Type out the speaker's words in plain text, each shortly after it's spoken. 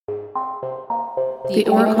The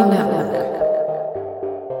Oracle Network.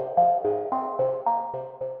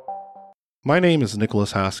 My name is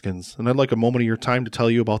Nicholas Haskins, and I'd like a moment of your time to tell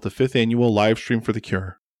you about the 5th annual live stream for the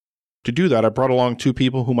cure. To do that, I brought along two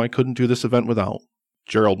people whom I couldn't do this event without,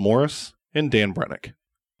 Gerald Morris and Dan Brennick.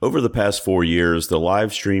 Over the past 4 years, the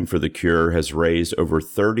live stream for the cure has raised over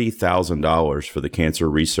 $30,000 for the Cancer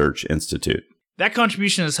Research Institute. That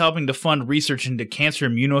contribution is helping to fund research into cancer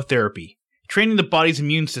immunotherapy, training the body's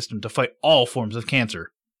immune system to fight all forms of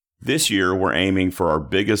cancer. This year, we're aiming for our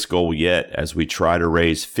biggest goal yet as we try to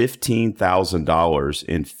raise $15,000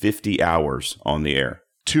 in 50 hours on the air.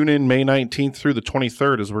 Tune in May 19th through the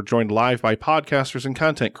 23rd as we're joined live by podcasters and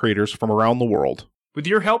content creators from around the world. With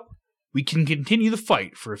your help, we can continue the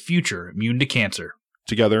fight for a future immune to cancer.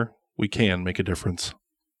 Together, we can make a difference.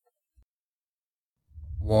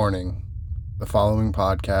 Warning. The following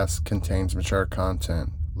podcast contains mature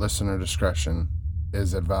content. Listener discretion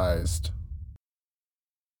is advised.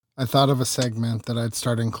 I thought of a segment that I'd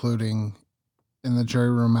start including in the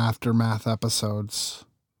Jury Room Aftermath episodes.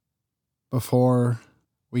 Before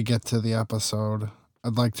we get to the episode,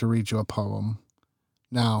 I'd like to read you a poem.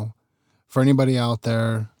 Now, for anybody out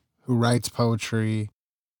there who writes poetry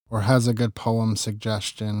or has a good poem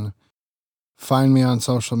suggestion, find me on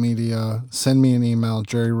social media, send me an email,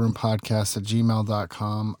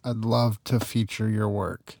 juryroompodcast@gmail.com. I'd love to feature your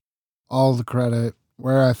work. All the credit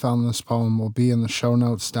where I found this poem will be in the show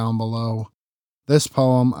notes down below. This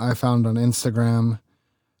poem I found on Instagram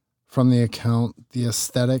from the account The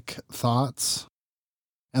Aesthetic Thoughts,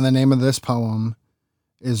 and the name of this poem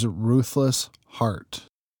is Ruthless Heart.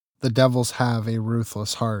 The devils have a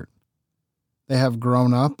ruthless heart. They have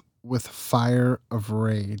grown up with fire of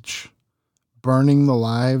rage, burning the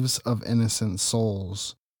lives of innocent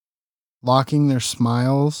souls, locking their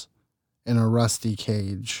smiles in a rusty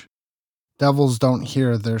cage. Devils don't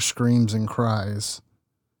hear their screams and cries.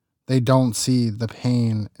 They don't see the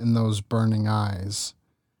pain in those burning eyes.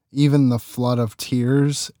 Even the flood of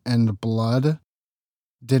tears and blood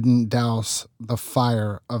didn't douse the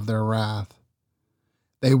fire of their wrath.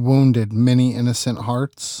 They wounded many innocent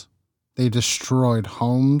hearts. They destroyed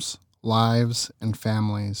homes, lives, and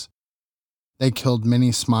families. They killed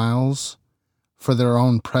many smiles for their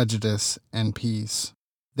own prejudice and peace.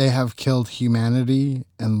 They have killed humanity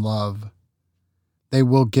and love. They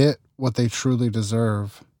will get what they truly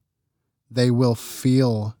deserve. They will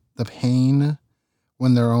feel the pain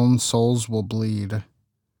when their own souls will bleed.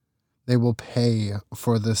 They will pay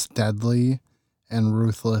for this deadly and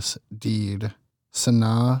ruthless deed.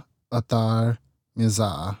 Sana Atar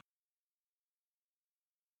Mizah.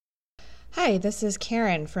 Hi, this is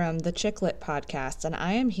Karen from the Chicklet podcast, and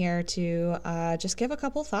I am here to just give a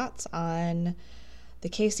couple thoughts on the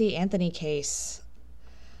Casey Anthony case.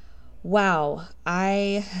 Wow,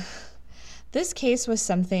 this case was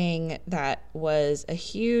something that was a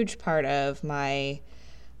huge part of my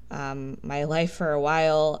life for a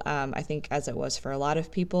while, I think as it was for a lot of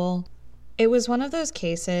people. It was one of those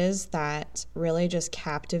cases that really just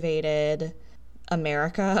captivated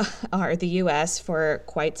America or the U.S. for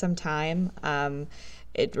quite some time.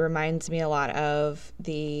 It reminds me a lot of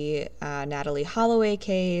the Natalie Holloway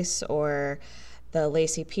case or the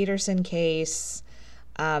Lacy Peterson case.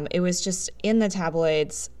 It was just in the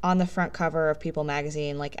tabloids on the front cover of People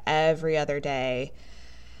magazine like every other day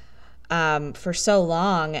for so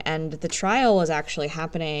long. And the trial was actually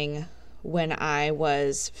happening when I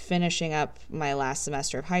was finishing up my last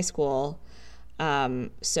semester of high school.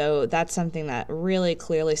 So that's something that really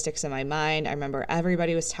clearly sticks in my mind. I remember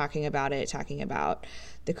everybody was talking about it, talking about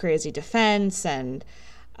the crazy defense and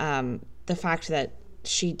the fact that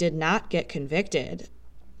she did not get convicted.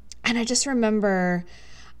 And I just remember,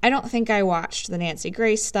 I don't think I watched the Nancy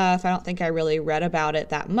Grace stuff. I don't think I really read about it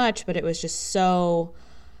that much, but it was just so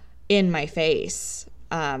in my face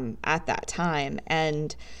at that time.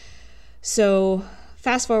 And so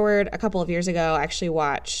fast forward a couple of years ago, I actually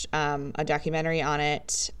watched a documentary on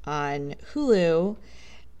it on Hulu,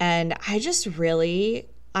 and I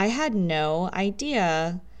had no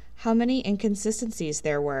idea how many inconsistencies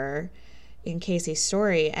there were in Casey's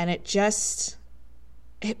story, and it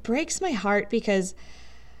breaks my heart because,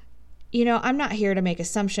 I'm not here to make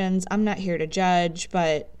assumptions, I'm not here to judge,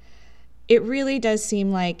 but it really does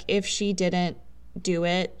seem like if she didn't do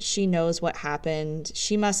it, she knows what happened.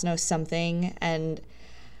 She must know something. And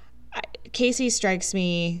Casey strikes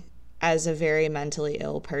me as a very mentally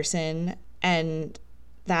ill person. And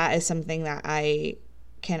that is something that I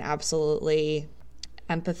can absolutely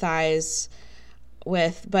empathize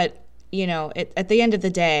with. But, at the end of the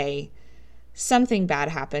day, something bad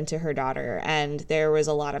happened to her daughter, and there was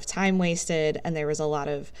a lot of time wasted, and there was a lot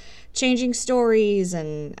of changing stories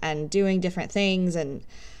and doing different things, and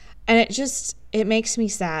it makes me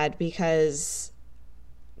sad because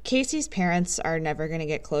Casey's parents are never going to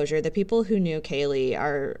get closure. The people who knew Kaylee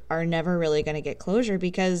are never really going to get closure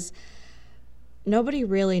because nobody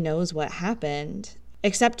really knows what happened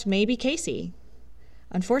except maybe Casey.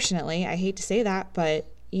 Unfortunately, I hate to say that, but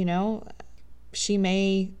she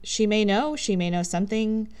may know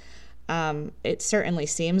something. It certainly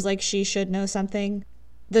seems like she should know something.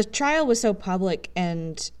 The trial was so public,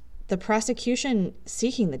 and the prosecution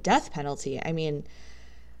seeking the death penalty, I mean,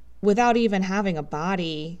 without even having a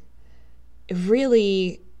body, it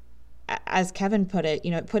really, as Kevin put it,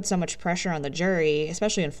 it put so much pressure on the jury,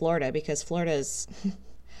 especially in Florida, because Florida is,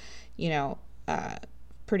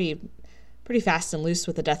 pretty fast and loose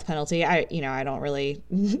with the death penalty. I don't really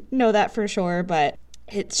know that for sure, but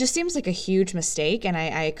it just seems like a huge mistake. And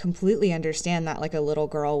I completely understand that, like, a little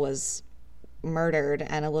girl was murdered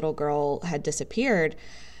and a little girl had disappeared.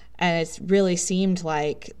 And it really seemed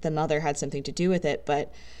like the mother had something to do with it.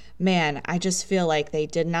 But man, I just feel like they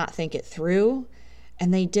did not think it through,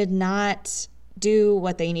 and they did not do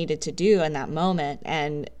what they needed to do in that moment.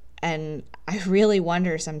 And I really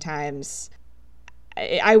wonder sometimes,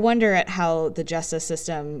 I wonder at how the justice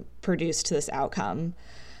system produced this outcome.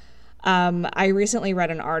 I recently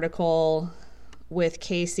read an article with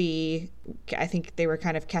Casey. I think they were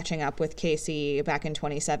kind of catching up with Casey back in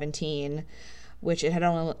 2017, which it had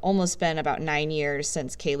almost been about 9 years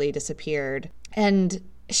since Kaylee disappeared. And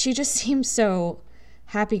she just seems so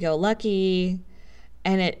happy-go-lucky.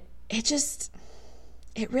 And it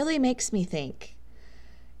really makes me think.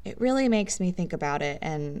 It really makes me think about it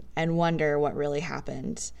and wonder what really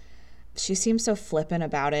happened. She seems so flippant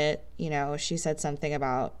about it. She said something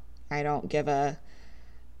about, I don't give a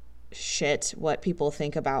shit what people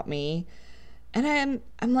think about me. And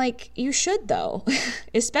I'm like, you should though,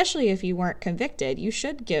 especially if you weren't convicted. You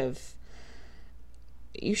should give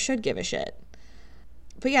a shit.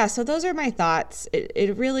 But yeah, so those are my thoughts.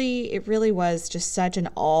 It really was just such an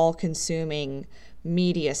all-consuming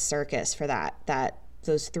media circus for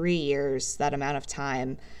those 3 years, that amount of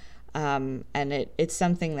time. And it's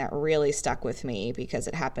something that really stuck with me because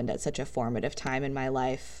it happened at such a formative time in my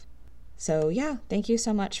life. So yeah, thank you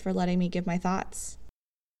so much for letting me give my thoughts.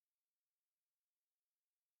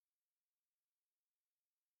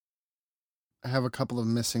 I have a couple of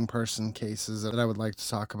missing person cases that I would like to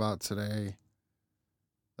talk about today.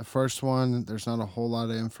 The first one, there's not a whole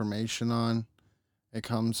lot of information on. It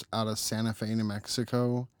comes out of Santa Fe, New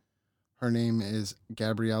Mexico. Her name is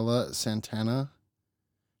Gabriela Santana.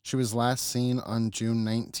 She was last seen on June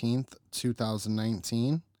 19th,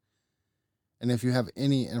 2019. And if you have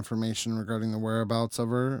any information regarding the whereabouts of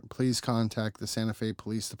her, please contact the Santa Fe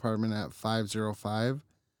Police Department at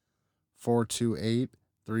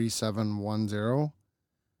 505-428-3710.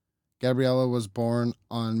 Gabriela was born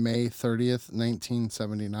on May 30th,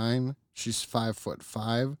 1979. She's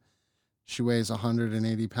 5'5". She weighs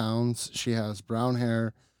 180 pounds. She has brown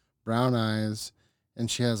hair, brown eyes, and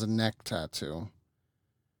she has a neck tattoo.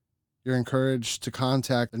 You're encouraged to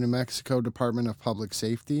contact the New Mexico Department of Public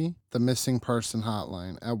Safety, the missing person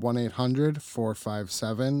hotline at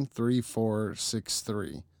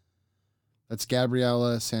 1-800-457-3463. That's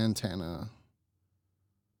Gabriela Santana.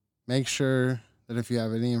 Make sure that if you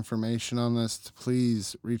have any information on this, to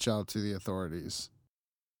please reach out to the authorities.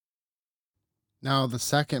 Now, the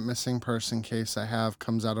second missing person case I have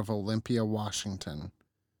comes out of Olympia, Washington.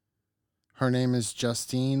 Her name is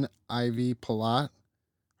Justine Ivy Palat.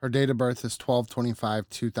 Her date of birth is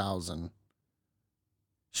 12/25/2000.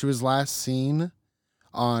 She was last seen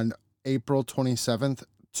on April 27th,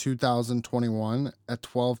 2021 at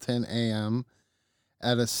 12:10 a.m.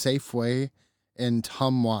 at a Safeway in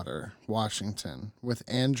Tumwater, Washington, with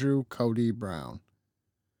Andrew Cody Brown.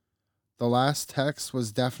 The last text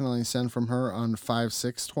was definitely sent from her on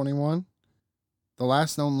 5/6/21. The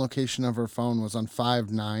last known location of her phone was on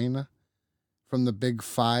 5/9 from the Big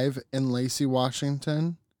 5 in Lacy,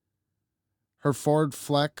 Washington. Her Ford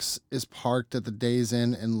Flex is parked at the Days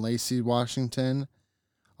Inn in Lacy, Washington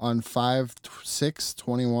on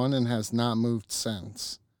 5/6/21 and has not moved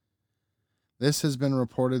since. This has been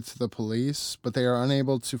reported to the police, but they are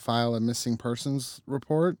unable to file a missing persons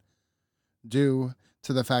report due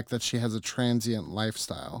to the fact that she has a transient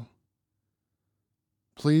lifestyle.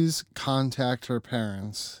 Please contact her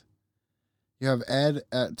parents. You have Ed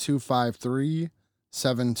at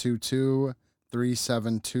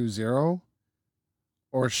 253-722-3720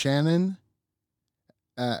 or Shannon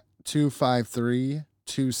at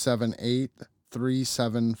 253-278-36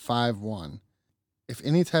 3751 if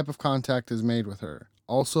any type of contact is made with her.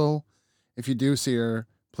 Also, if you do see her,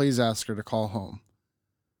 please ask her to call home.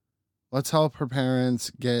 Let's help her parents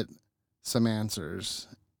get some answers.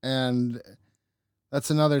 And that's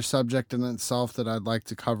another subject in itself that I'd like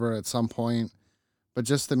to cover at some point. But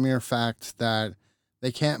just the mere fact that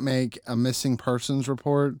they can't make a missing persons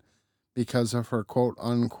report because of her quote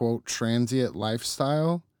unquote transient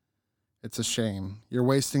lifestyle, it's a shame. You're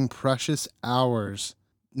wasting precious hours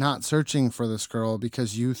not searching for this girl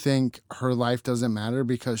because you think her life doesn't matter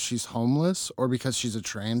because she's homeless or because she's a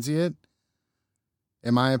transient.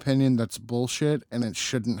 In my opinion, that's bullshit and it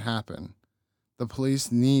shouldn't happen. The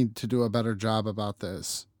police need to do a better job about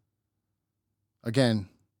this. Again,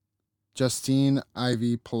 Justine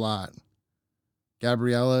Ivy Palat,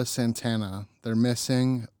 Gabriella Santana, they're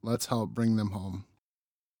missing. Let's help bring them home.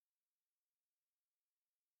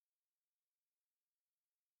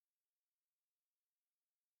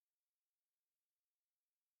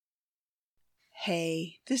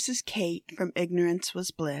 Hey, this is Kate from Ignorance Was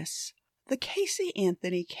Bliss. The Casey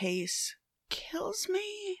Anthony case kills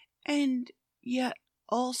me, and yet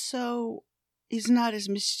also is not as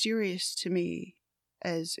mysterious to me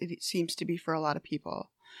as it seems to be for a lot of people.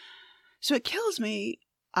 So it kills me,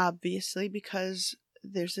 obviously, because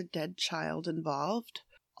there's a dead child involved.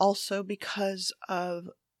 Also because of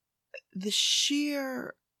the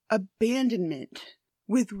sheer abandonment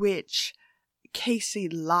with which Casey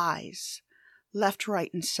lies left, right,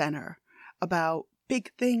 and center about big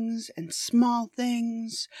things and small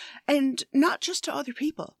things, and not just to other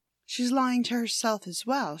people. She's lying to herself as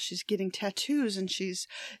well. She's getting tattoos and she's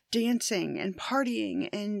dancing and partying,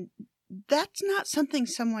 and that's not something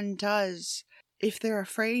someone does if they're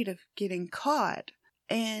afraid of getting caught.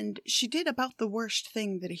 And she did about the worst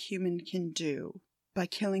thing that a human can do by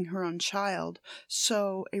killing her own child,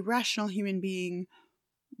 so a rational human being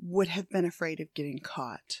would have been afraid of getting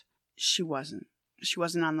caught. She wasn't. She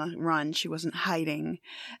wasn't on the run. She wasn't hiding.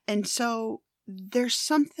 And so there's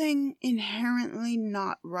something inherently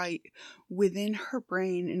not right within her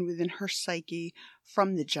brain and within her psyche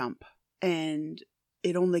from the jump. And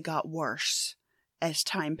it only got worse as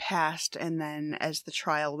time passed and then as the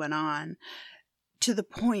trial went on, to the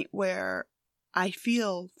point where I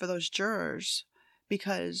feel for those jurors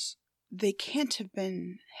because they can't have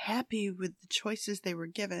been happy with the choices they were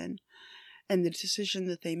given and the decision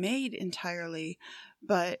that they made entirely.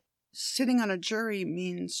 But sitting on a jury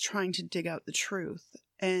means trying to dig out the truth.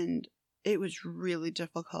 And it was really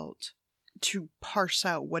difficult to parse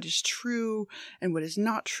out what is true and what is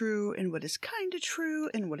not true and what is kind of true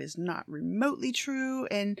and what is not remotely true,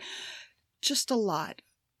 and just a lot.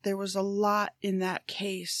 There was a lot in that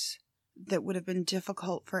case that would have been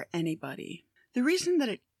difficult for anybody. The reason that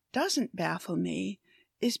it doesn't baffle me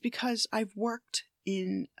is because I've worked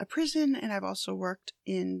in a prison and I've also worked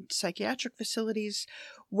in psychiatric facilities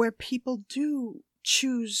where people do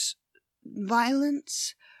choose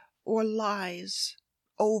violence or lies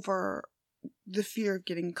over the fear of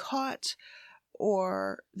getting caught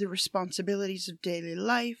or the responsibilities of daily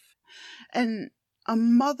life. And a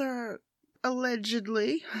mother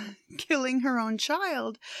allegedly killing her own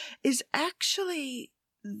child is actually,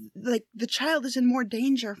 like, the child is in more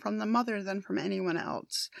danger from the mother than from anyone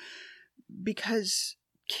else, because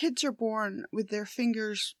kids are born with their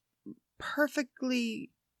fingers perfectly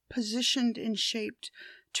positioned and shaped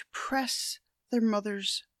to press their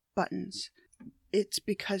mother's buttons. It's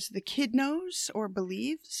because the kid knows, or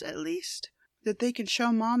believes at least, that they can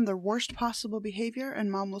show mom their worst possible behavior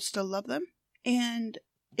and mom will still love them. And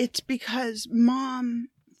it's because mom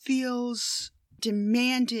feels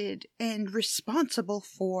demanded and responsible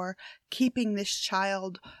for keeping this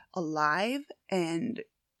child alive and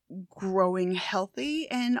growing healthy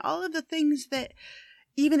and all of the things that,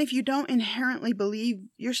 even if you don't inherently believe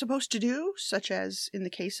you're supposed to do, such as in the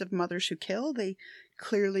case of mothers who kill, they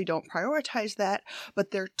clearly don't prioritize that,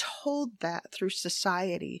 but they're told that through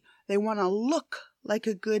society. They want to look like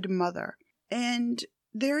a good mother. And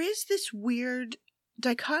there is this weird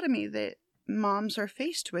dichotomy that moms are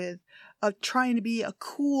faced with of trying to be a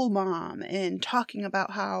cool mom and talking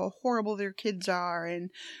about how horrible their kids are and,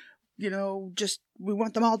 you know, just we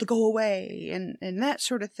want them all to go away and that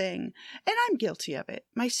sort of thing. And I'm guilty of it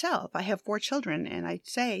myself. I have 4 children and I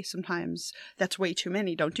say sometimes that's way too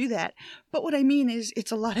many. Don't do that. But what I mean is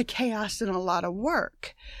it's a lot of chaos and a lot of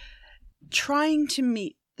work. Trying to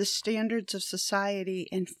meet the standards of society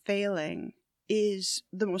and failing is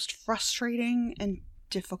the most frustrating and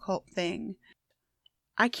difficult thing.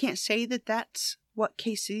 I can't say that that's what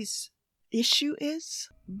Casey's issue is,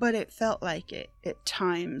 but it felt like it at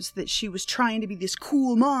times, that she was trying to be this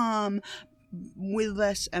cool mom, with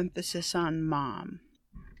less emphasis on mom.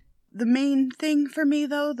 The main thing for me,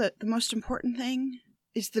 though, the most important thing,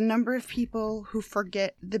 is the number of people who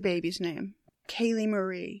forget the baby's name. Kaylee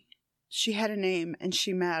Marie. She had a name and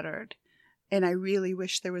she mattered. And I really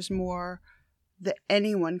wish there was more that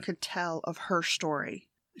anyone could tell of her story.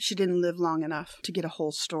 She didn't live long enough to get a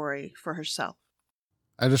whole story for herself.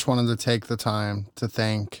 I just wanted to take the time to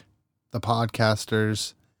thank the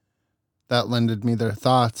podcasters that lended me their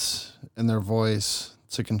thoughts and their voice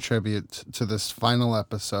to contribute to this final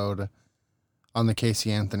episode on the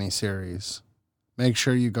Casey Anthony series. Make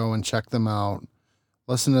sure you go and check them out.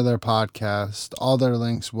 Listen to their podcast. All their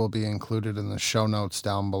links will be included in the show notes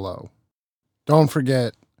down below. Don't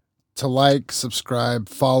forget to like, subscribe,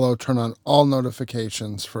 follow, turn on all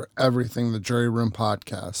notifications for everything the Jury Room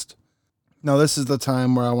Podcast. Now, this is the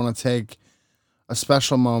time where I want to take a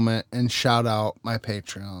special moment and shout out my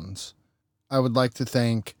Patreons. I would like to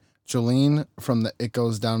thank Jolene from the It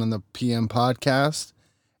Goes Down in the PM podcast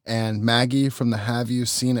and Maggie from the Have You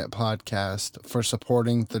Seen It podcast for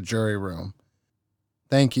supporting the Jury Room.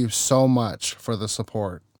 Thank you so much for the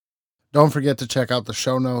support. Don't forget to check out the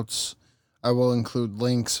show notes. I will include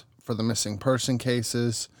links for the missing person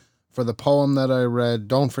cases, for the poem that I read.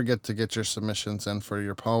 Don't forget to get your submissions in for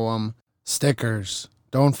your poem. Stickers.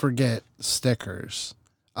 Don't forget stickers.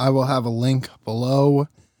 I will have a link below.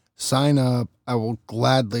 Sign up. I will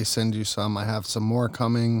gladly send you some. I have some more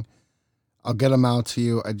coming. I'll get them out to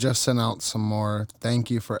you. I just sent out some more.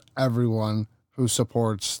 Thank you for everyone who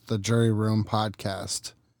supports the Jury Room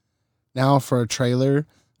Podcast. Now for a trailer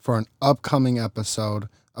for an upcoming episode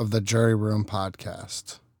of the Jury Room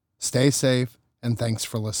Podcast. Stay safe, and thanks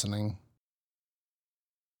for listening.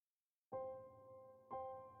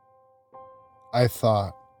 I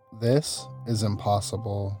thought, this is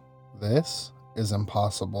impossible. This is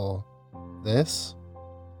impossible. This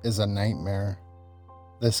is a nightmare.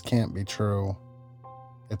 This can't be true.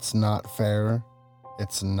 It's not fair.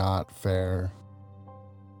 It's not fair.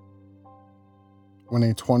 When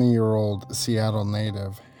a 20-year-old Seattle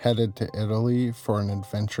native headed to Italy for an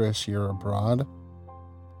adventurous year abroad,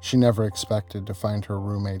 she never expected to find her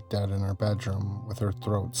roommate dead in her bedroom with her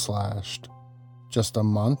throat slashed, just a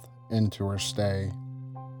month into her stay.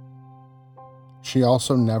 She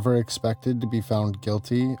also never expected to be found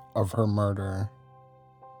guilty of her murder.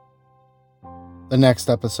 The next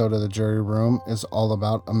episode of The Jury Room is all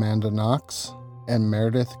about Amanda Knox and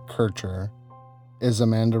Meredith Kircher. Is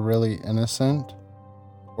Amanda really innocent?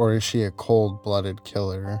 Or is she a cold-blooded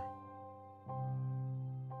killer?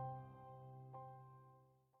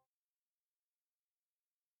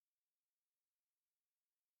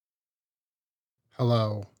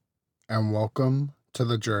 Hello, and welcome to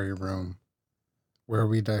the Jury Room, where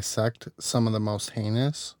we dissect some of the most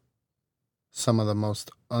heinous, some of the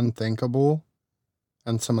most unthinkable,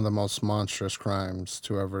 and some of the most monstrous crimes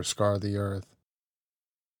to ever scar the earth.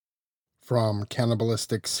 From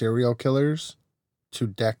cannibalistic serial killers to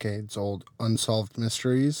decades-old unsolved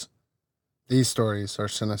mysteries, these stories are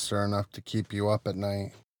sinister enough to keep you up at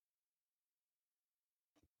night.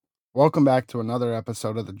 Welcome back to another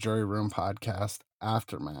episode of the Jury Room Podcast,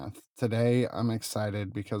 Aftermath. Today, I'm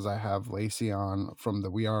excited because I have Lacy on from the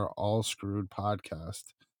We Are All Screwed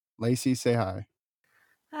podcast. Lacy, say hi.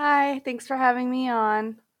 Hi, thanks for having me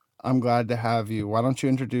on. I'm glad to have you. Why don't you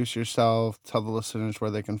introduce yourself, tell the listeners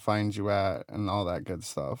where they can find you at, and all that good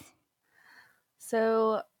stuff.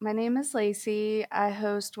 So, my name is Lacy. I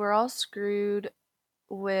host We're All Screwed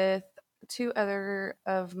with two other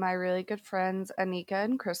of my really good friends, Anika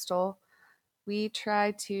and Crystal. We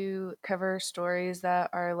try to cover stories that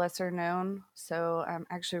are lesser known, so I'm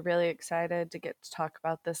actually really excited to get to talk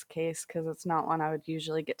about this case because it's not one I would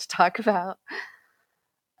usually get to talk about.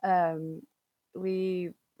 We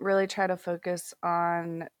really try to focus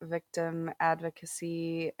on victim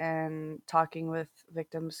advocacy and talking with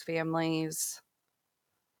victims' families,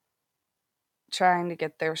 trying to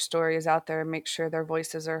get their stories out there and make sure their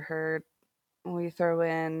voices are heard. We throw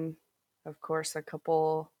in, of course, a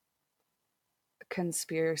couple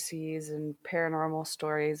conspiracies and paranormal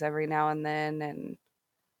stories every now and then, and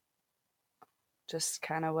just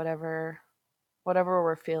kind of whatever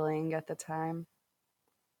we're feeling at the time.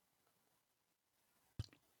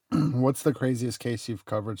 What's the craziest case you've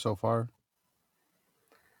covered so far?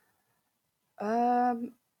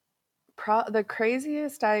 The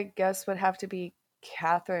craziest, I guess, would have to be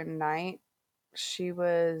Catherine Knight. She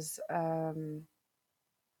was the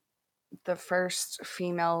first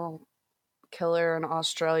female killer in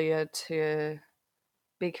Australia to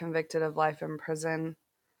be convicted of life in prison,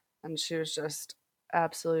 and she was just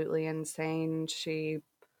absolutely insane. She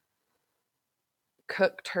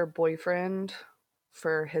cooked her boyfriend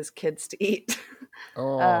for his kids to eat. um,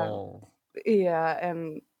 Oh, yeah,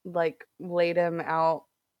 and like laid him out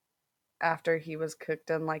after he was cooked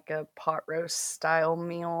in like a pot roast style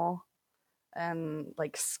meal and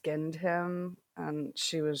like skinned him, and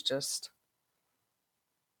she was just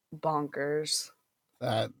bonkers.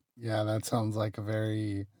 that sounds like a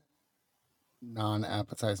very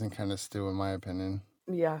non-appetizing kind of stew, in my opinion.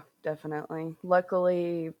 Yeah, definitely.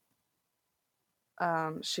 Luckily,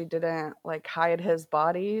 she didn't like hide his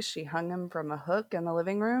body. She hung him from a hook in the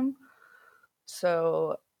living room.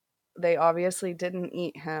 So they obviously didn't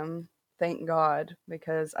eat him. Thank God,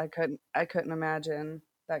 because I couldn't imagine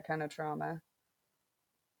that kind of trauma.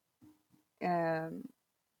 And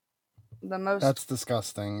the most That's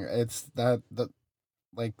disgusting. It's that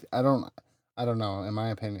like I don't know. In my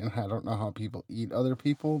opinion, I don't know how people eat other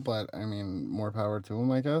people, but I mean, more power to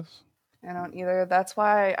them, I guess. I don't either. That's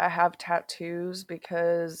why I have tattoos,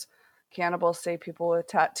 because cannibals say people with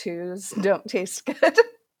tattoos don't taste good.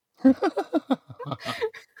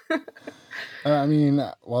 I mean,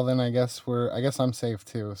 well then I guess I'm safe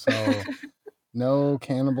too. So no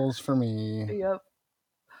cannibals for me. Yep.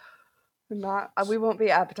 Not we won't be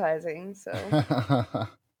appetizing, so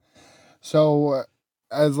So,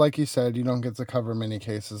 as like you said, you don't get to cover many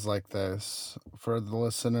cases like this. For the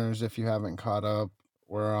listeners, if you haven't caught up,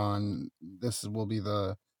 we're on. This will be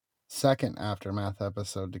the second aftermath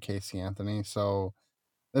episode to Casey Anthony. So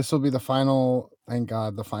this will be the final. Thank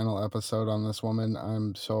God, the final episode on this woman.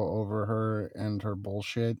 I'm so over her and her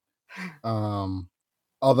bullshit. Um,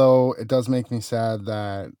 Although it does make me sad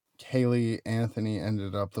that Kaylee Anthony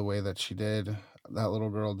ended up the way that she did. That little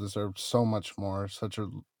girl deserved so much more. Such a,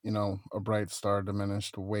 a bright star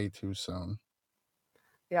diminished way too soon.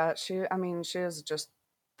 yeah, she is just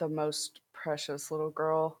the most precious little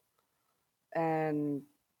girl, and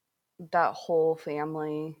that whole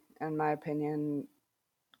family, in my opinion,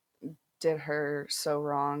 did her so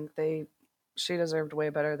wrong. She deserved way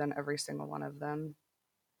better than every single one of them.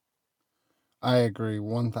 I agree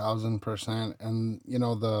 1000%. And,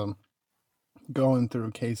 the going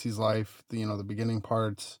through Casey's life, the beginning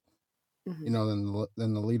parts, Hmm.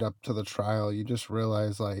 then the lead up to the trial, you just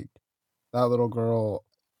realize like that little girl,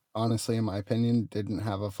 honestly, in my opinion, didn't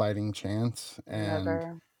have a fighting chance.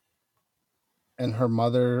 Never. And her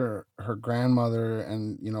mother, her grandmother,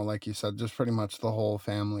 and like you said, just pretty much the whole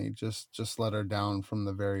family just let her down from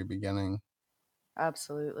the very beginning.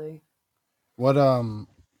 Absolutely. What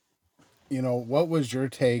what was your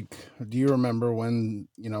take? Do you remember when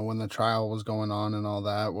when the trial was going on and all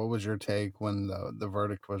that? What was your take when the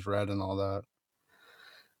verdict was read and all that?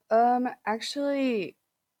 Actually,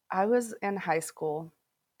 I was in high school,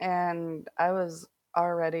 and I was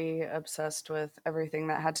already obsessed with everything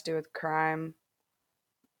that had to do with crime,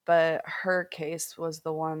 but her case was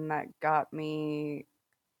the one that got me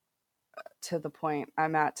to the point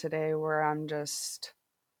I'm at today, where I'm just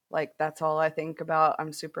like, that's all I think about.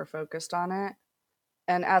 I'm super focused on it.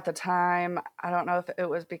 And at the time, I don't know if it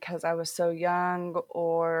was because I was so young,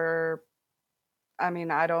 or I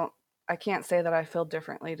mean, I can't say that I feel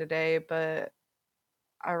differently today, but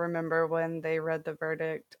I remember when they read the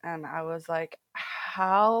verdict and I was like,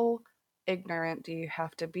 how ignorant do you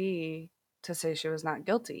have to be to say she was not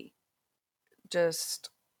guilty? Just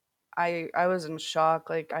I was in shock.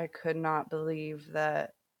 Like, I could not believe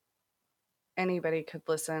that anybody could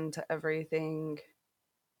listen to everything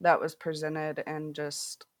that was presented and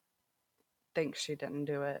just think she didn't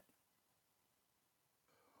do it.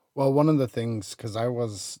 Well, one of the things, because I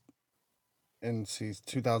was in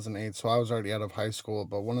 2008, so I was already out of high school,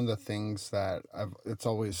 but one of the things that it's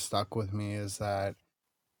always stuck with me is that,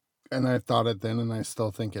 and I thought it then and I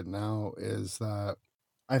still think it now, is that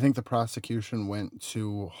I think the prosecution went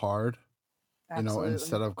too hard. Instead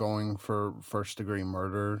Absolutely. of going for first degree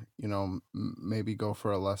murder, maybe go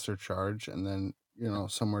for a lesser charge, and then,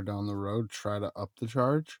 somewhere down the road try to up the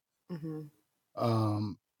charge.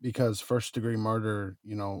 Hmm. Because first degree murder,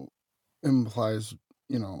 implies,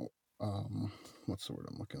 you know, what's the word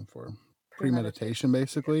I'm looking for? Premeditation. Premeditation,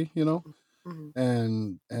 basically, Hmm.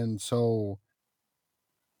 and so,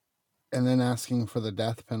 and then asking for the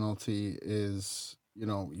death penalty is,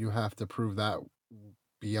 you have to prove that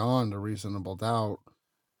beyond a reasonable doubt,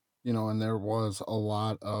 and there was a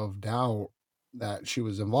lot of doubt that she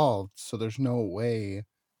was involved. So there's no way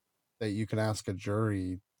that you can ask a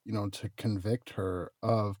jury, to convict her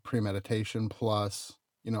of premeditation plus,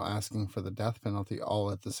 asking for the death penalty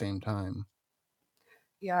all at the same time.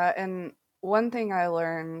 Yeah, and one thing I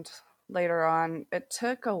learned later on, it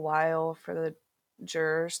took a while for the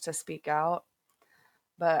jurors to speak out,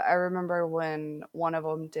 but I remember when one of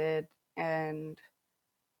them did, and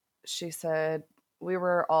she said, we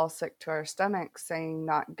were all sick to our stomachs saying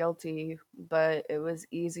not guilty, but it was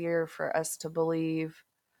easier for us to believe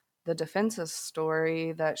the defense's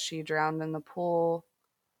story that she drowned in the pool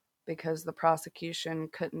because the prosecution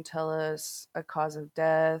couldn't tell us a cause of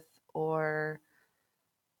death or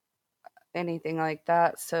anything like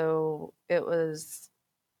that. So it was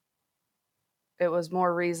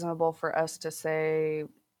more reasonable for us to say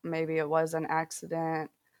maybe it was an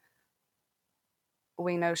accident.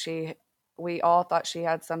 We know we all thought she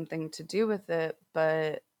had something to do with it,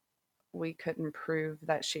 but we couldn't prove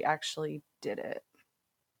that she actually did it.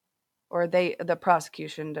 Or the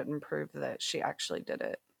prosecution didn't prove that she actually did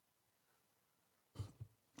it.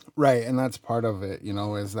 Right, and that's part of it,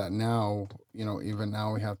 is that now, even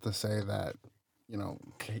now we have to say that,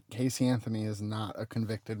 Casey Anthony is not a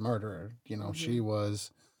convicted murderer.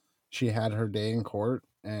 She had her day in court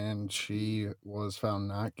and she was found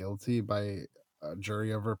not guilty by a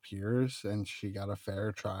jury of her peers, and she got a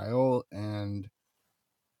fair trial. And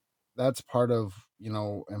that's part of,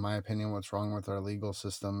 in my opinion, what's wrong with our legal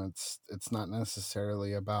system. It's not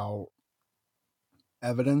necessarily about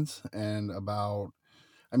evidence and about,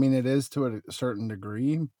 I mean, it is to a certain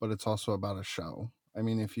degree, but it's also about a show. I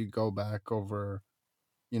mean, if you go back over,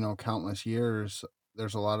 countless years,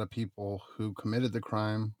 there's a lot of people who committed the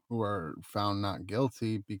crime who are found not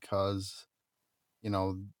guilty because, you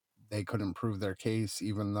know, they couldn't prove their case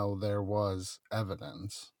even though there was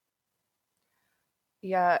evidence.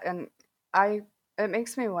 Yeah, and I it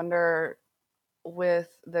makes me wonder with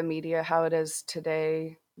the media how it is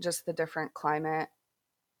today, just the different climate.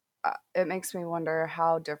 It makes me wonder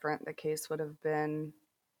how different the case would have been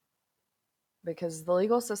because the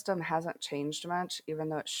legal system hasn't changed much, even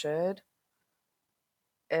though it should.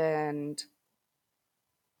 And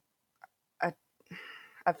I,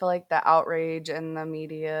 I feel like the outrage in the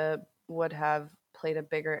media would have played a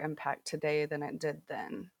bigger impact today than it did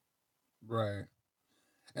then. Right.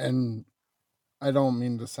 And I don't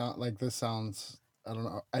mean to sound like this sounds, I don't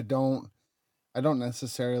know. I don't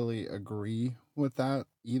necessarily agree with that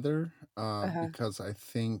either, Uh-huh. because I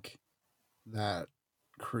think that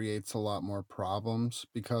creates a lot more problems,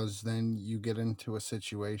 because then you get into a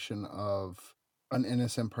situation of an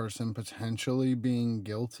innocent person potentially being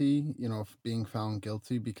guilty, being found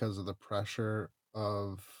guilty because of the pressure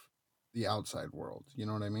of the outside world. You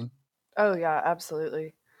know what I mean? Oh yeah,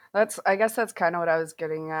 absolutely. I guess that's kind of what I was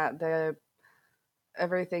getting at. The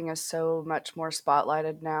Everything is so much more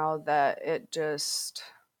spotlighted now that it just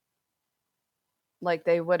like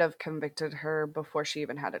they would have convicted her before she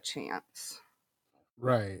even had a chance.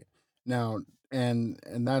 Right. Now, and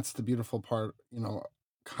that's the beautiful part,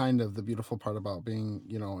 kind of the beautiful part about being,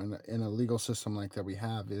 in a legal system like that we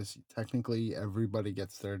have, is technically everybody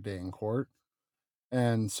gets their day in court.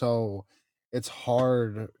 And so it's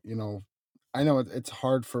hard, I know it's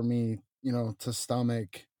hard for me, to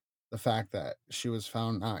stomach the fact that she was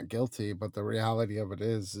found not guilty, but the reality of it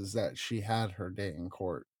is that she had her day in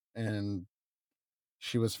court and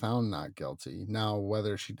she was found not guilty. Now,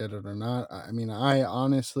 whether she did it or not, I mean, I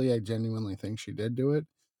genuinely think she did do it,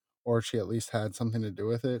 or she at least had something to do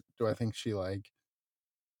with it. Do I think she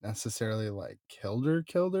necessarily killed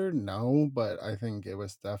her? No, but I think it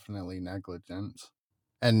was definitely negligence.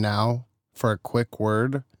 And now for a quick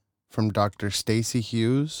word from Dr. Stacy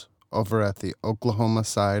Hughes over at the Oklahoma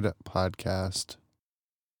Side podcast.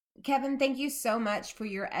 Kevin, thank you so much for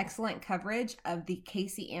your excellent coverage of the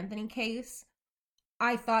Casey Anthony case.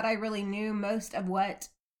 I thought I really knew most of what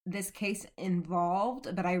this case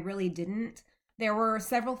involved, but I really didn't. There were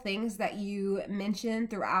several things that you mentioned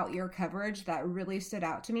throughout your coverage that really stood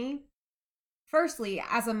out to me. Firstly,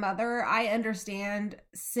 as a mother, I understand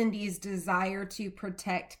Cindy's desire to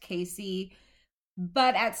protect Casey,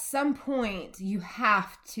 but at some point, you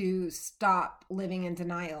have to stop living in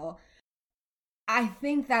denial. I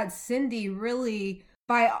think that Cindy really,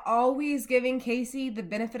 by always giving Casey the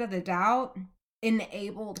benefit of the doubt,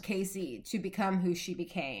 enabled Casey to become who she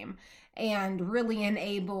became and really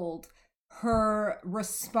enabled her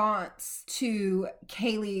response to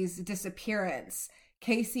Kaylee's disappearance.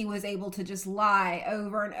 Casey was able to just lie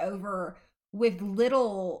over and over with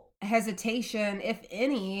little hesitation, if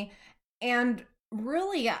any, and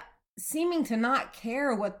really seeming to not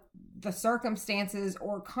care what the circumstances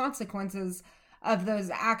or consequences of those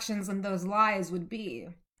actions and those lies would be.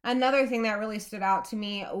 Another thing that really stood out to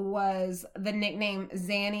me was the nickname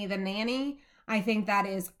Zanny the Nanny. I think that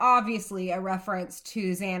is obviously a reference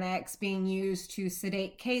to Xanax being used to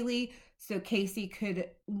sedate Kaylee so Casey could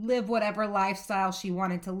live whatever lifestyle she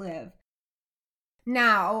wanted to live.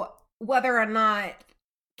 Now, whether or not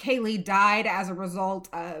Kaylee died as a result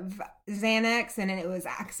of Xanax and it was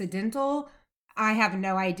accidental, I have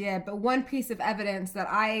no idea. But one piece of evidence that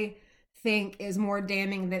I think is more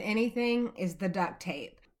damning than anything is the duct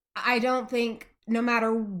tape. I don't think, no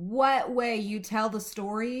matter what way you tell the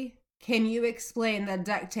story, can you explain the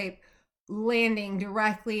duct tape landing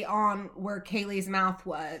directly on where Kaylee's mouth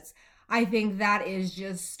was. I think that is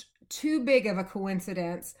just too big of a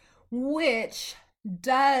coincidence, which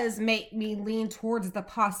does make me lean towards the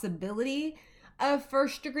possibility of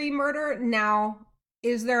first degree murder. Now,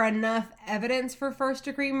 is there enough evidence for first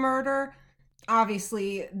degree murder?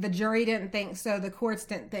 Obviously, the jury didn't think so, the courts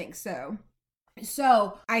didn't think so.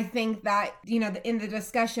 So I think that, in the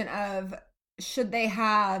discussion of should they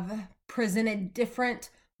have presented different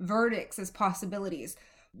verdicts as possibilities,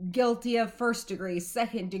 guilty of first degree,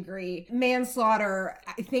 second degree, manslaughter,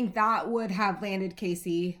 I think that would have landed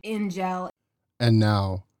Casey in jail. And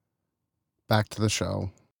now, back to the show.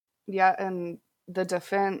 Yeah, and the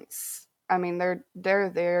defense, I mean, they're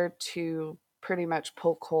there to pretty much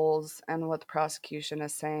poke holes in what the prosecution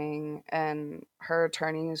is saying, and her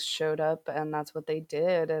attorneys showed up and that's what they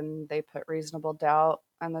did, and they put reasonable doubt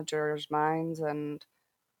in the jurors' minds, and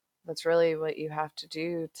that's really what you have to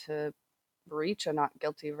do to reach a not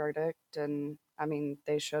guilty verdict. And I mean,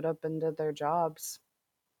 they showed up and did their jobs.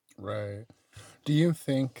 Right. Do you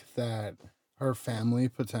think that her family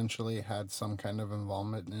potentially had some kind of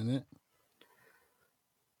involvement in it?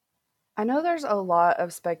 I know there's a lot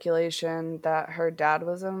of speculation that her dad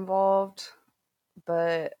was involved,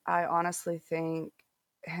 but I honestly think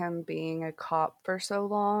him being a cop for so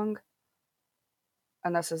long,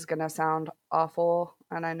 and this is going to sound awful,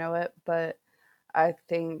 and I know it, but I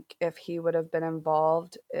think if he would have been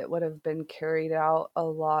involved, it would have been carried out a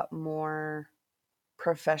lot more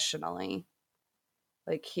professionally.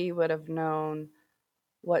 Like, he would have known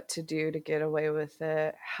what to do to get away with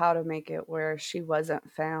it, how to make it where she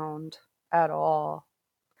wasn't found at all.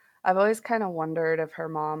 I've always kind of wondered if her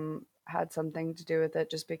mom had something to do with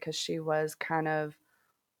it just because she was kind of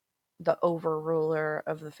the overruler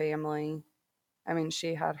of the family. I mean,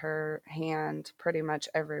 she had her hand pretty much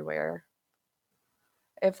everywhere.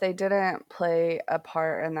 If they didn't play a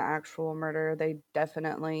part in the actual murder, they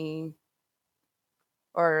definitely,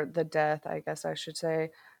 or the death, I guess I should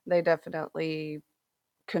say, they definitely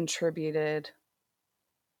contributed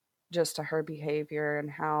just to her behavior and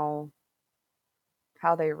how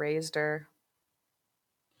they raised her.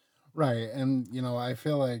 Right. And, I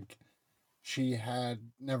feel like she had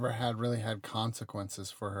never had really had consequences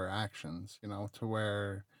for her actions, to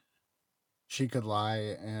where she could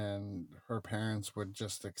lie and her parents would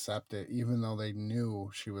just accept it, even though they knew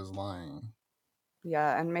she was lying.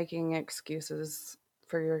 Yeah, and making excuses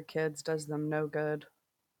for your kids does them no good.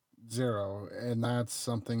 Zero. And that's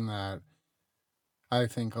something that I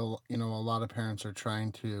think, a lot of parents are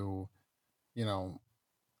trying to, you know,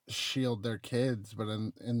 shield their kids, but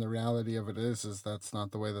in the reality of it is that's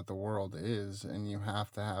not the way that the world is, and you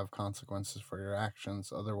have to have consequences for your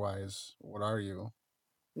actions. Otherwise, what are you?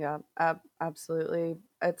 Yeah, absolutely.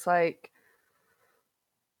 It's like,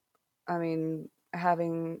 I mean,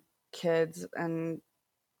 having kids and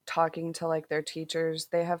talking to like their teachers,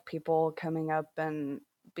 they have people coming up and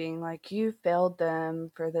being like, you failed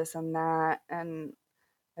them for this and that. And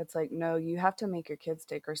it's like, no, you have to make your kids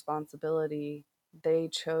take responsibility. They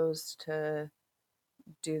chose to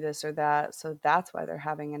do this or that. So that's why they're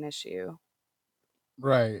having an issue.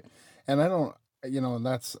 Right. And I don't,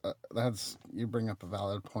 that's you bring up a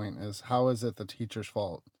valid point. Is how is it the teacher's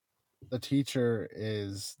fault? The teacher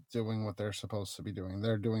is doing what they're supposed to be doing.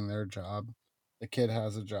 They're doing their job. The kid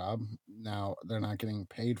has a job. Now they're not getting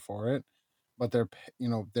paid for it, but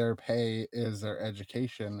their pay is their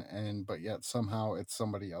education, and but yet somehow it's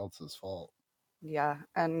somebody else's fault. Yeah.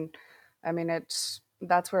 And I mean,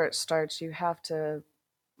 that's where it starts. You have to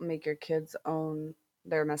make your kids own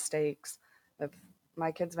their mistakes. If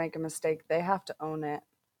my kids make a mistake, they have to own it.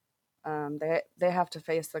 They have to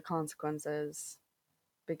face the consequences,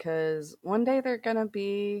 because one day they're gonna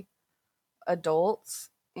be adults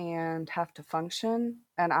and have to function,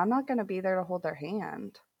 and I'm not gonna be there to hold their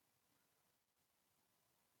hand.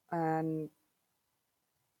 And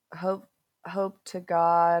hope to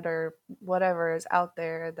God or whatever is out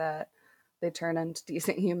there that they turn into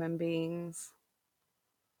decent human beings.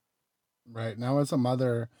 Right. Now, as a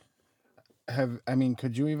mother,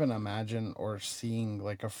 could you even imagine or seeing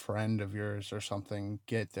like a friend of yours or something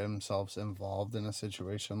get themselves involved in a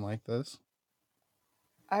situation like this?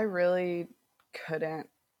 I really couldn't,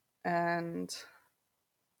 and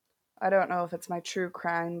I don't know if it's my true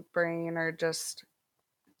crime brain or just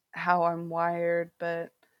how I'm wired,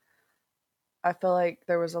 but I feel like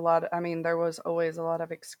there was there was always a lot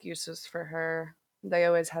of excuses for her. They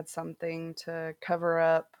always had something to cover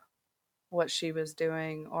up what she was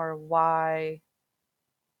doing or why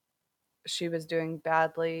she was doing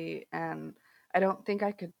badly, and I don't think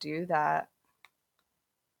I could do that.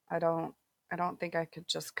 I don't I don't think I could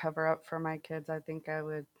just cover up for my kids. I think I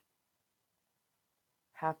would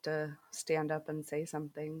have to stand up and say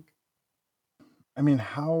something. I mean,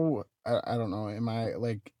 how I don't know. Am I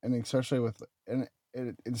like, and especially with, and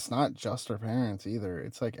it's not just her parents either.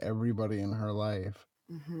 It's like everybody in her life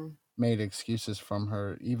Mhm. made excuses from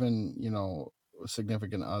her, even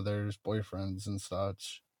significant others, boyfriends, and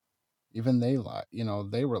such. Even they lie.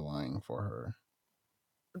 They were lying for her.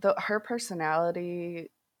 Her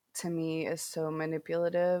personality to me is so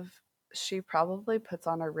manipulative. She probably puts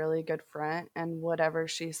on a really good front, and whatever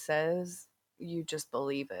she says, you just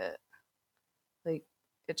believe it. Like,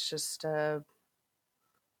 it's just the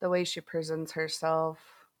way she presents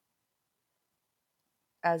herself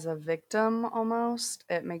as a victim almost,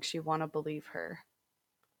 it makes you want to believe her.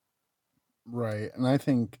 Right. And I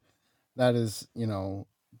think that is,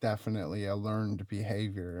 definitely a learned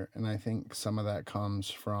behavior. And I think some of that comes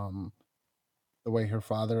from the way her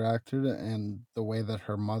father acted and the way that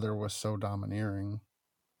her mother was so domineering.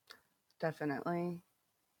 Definitely.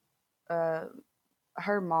 Uh,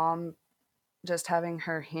 Her mom just having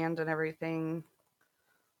her hand in everything,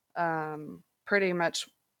 pretty much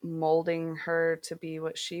molding her to be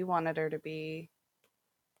what she wanted her to be.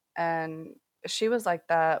 And she was like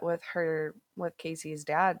that with Casey's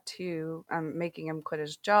dad too, making him quit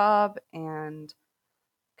his job and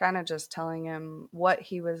kind of just telling him what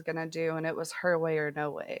he was going to do, and it was her way or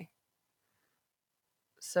no way.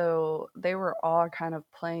 So they were all kind of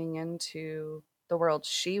playing into the world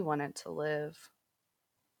she wanted to live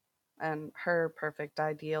and her perfect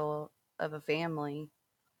ideal of a family.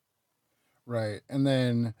 Right. And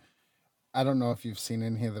then I don't know if you've seen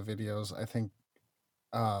any of the videos. I think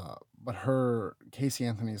but her Casey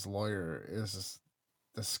Anthony's lawyer is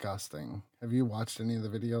disgusting. Have you watched any of the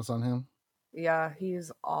videos on him? Yeah,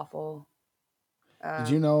 he's awful. Did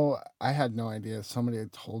you Um, know, I had no idea, somebody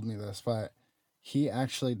had told me this, but he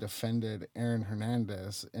actually defended Aaron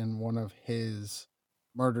Hernandez in one of his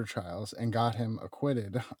murder trials and got him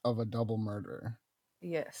acquitted of a double murder.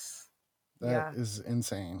 yes. That Yeah. is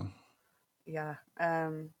insane. Yeah.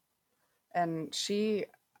 And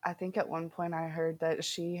I think at one point I heard that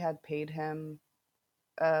she had paid him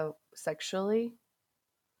sexually,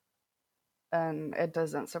 and it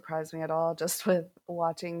doesn't surprise me at all just with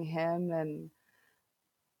watching him and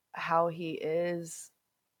how he is.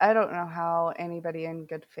 I don't know how anybody in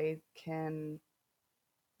good faith can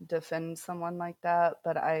defend someone like that,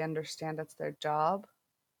 but I understand it's their job.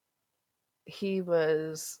 He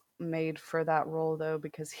was made for that role though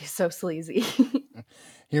because he's so sleazy.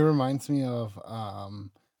 He reminds me of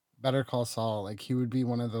Better Call Saul. Like, he would be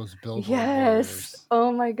one of those billboard Yes. lawyers.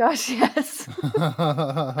 Oh my gosh, yes.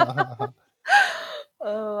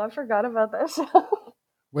 Oh, I forgot about that show.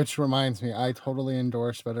 Which reminds me, I totally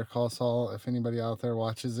endorse Better Call Saul. If anybody out there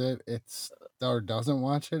watches it, it's or doesn't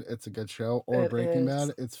watch it, it's a good show. Or It Breaking is.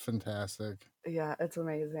 Bad, it's fantastic. Yeah, it's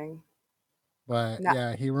amazing. But Now,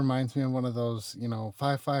 yeah, he reminds me of one of those,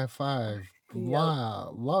 555 yep.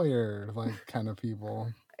 lawyer like kind of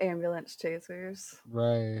people. Ambulance chasers.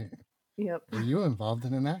 Right. Yep. Were you involved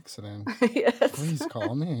in an accident? Yes. Please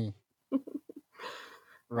call me.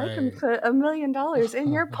 I can Right. put $1 million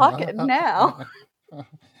in your pocket now.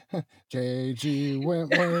 JG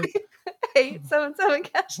Wentworth. 877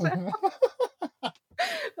 cash now.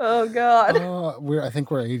 Oh God. I think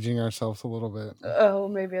we're aging ourselves a little bit. Oh,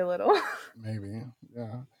 maybe a little. Maybe.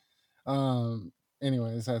 Yeah. Um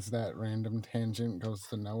Anyways, as that random tangent goes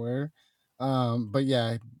to nowhere. But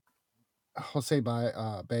yeah, Jose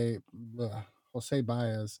Jose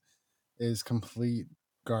Baez is complete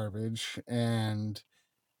garbage, and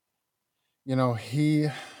he,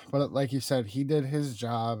 but like you said, he did his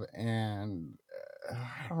job, and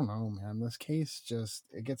I don't know, man. This case just,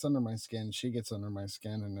 it gets under my skin. She gets under my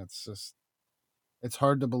skin, and it's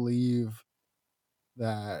hard to believe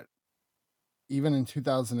that even in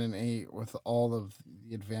 2008, with all of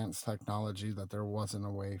the advanced technology, that there wasn't a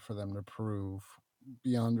way for them to prove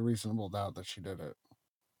beyond a reasonable doubt that she did it.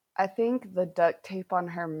 I think the duct tape on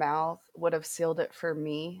her mouth would have sealed it for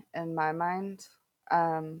me in my mind.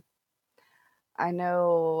 Um, I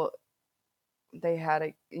know they had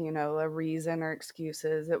a reason or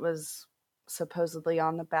excuses. It was supposedly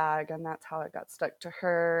on the bag, and that's how it got stuck to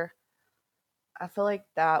her. I feel like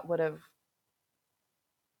that would have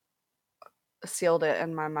sealed it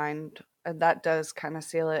in my mind. And that does kind of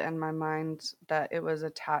seal it in my mind that it was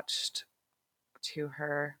attached to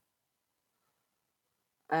her.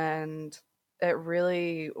 And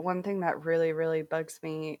one thing that really, really bugs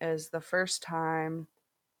me is the first time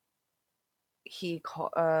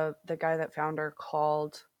the guy that found her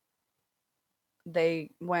called,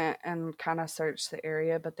 they went and kind of searched the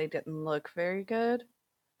area, but they didn't look very good,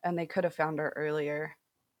 and they could have found her earlier.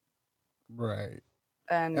 Right.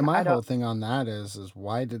 And And my I whole don't, thing on that is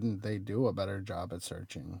why didn't they do a better job at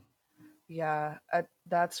searching? yeah,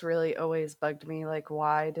 that's really always bugged me. Like,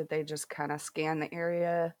 why did they just kind of scan the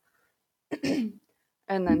area and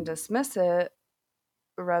then dismiss it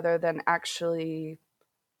rather than actually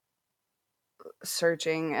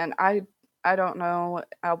searching? And I don't know.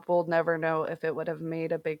 I will never know if it would have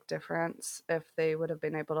made a big difference if they would have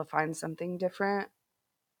been able to find something different.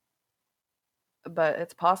 But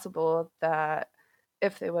it's possible that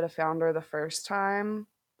if they would have found her the first time,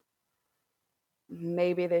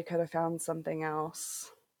 maybe they could have found something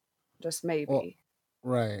else. Just Well, maybe.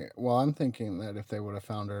 right. Well, I'm thinking that if they would have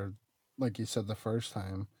found her, like you said, the first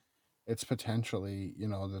time, it's potentially,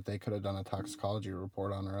 that they could have done a toxicology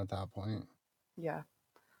report on her at that point. Yeah.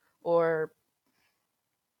 Or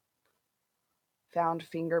found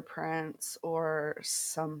fingerprints or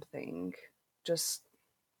something. Just,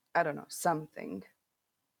 I don't know, something.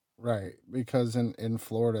 Right. Because in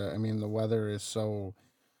Florida, I mean, the weather is so,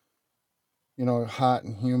 hot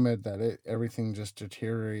and humid that everything just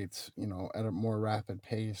deteriorates, at a more rapid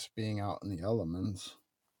pace being out in the elements.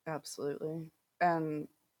 Absolutely. And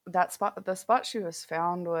the spot she was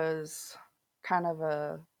found was kind of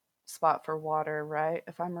a spot for water, right?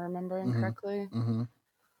 If I'm remembering Mm-hmm. correctly. Mm-hmm.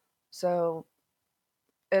 So,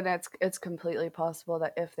 and it's completely possible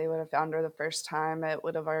that if they would have found her the first time, it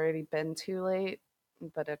would have already been too late.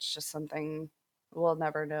 But it's just something we'll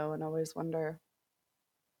never know and always wonder.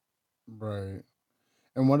 Right.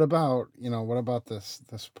 And what about this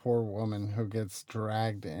poor woman who gets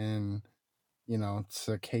dragged in,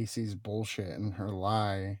 to Casey's bullshit and her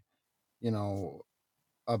lie, you know,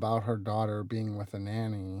 about her daughter being with a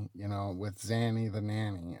nanny, with Zanny the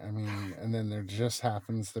nanny. I mean, and then there just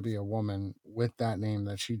happens to be a woman with that name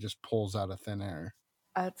that she just pulls out of thin air.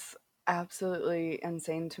 That's absolutely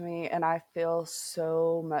insane to me. And I feel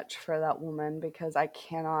so much for that woman because I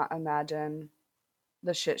cannot imagine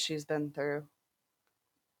the shit she's been through.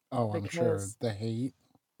 Oh, I'm sure Because the hate.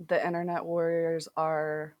 the internet warriors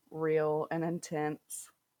are real and intense.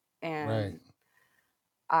 Right. And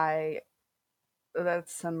I,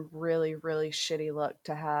 that's some really, really shitty luck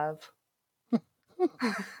to have.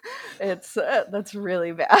 That's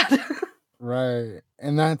really bad. Right.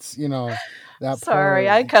 And that's, that Sorry, poor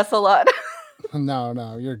I cuss a lot.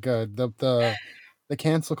 no, you're good. The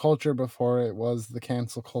cancel culture before it was the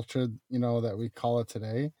cancel culture, that we call it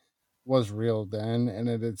today was real then, and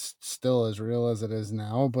it's still as real as it is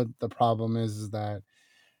now. But the problem is that,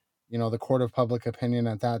 the court of public opinion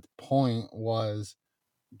at that point was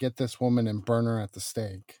get this woman and burn her at the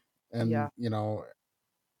stake. Yeah.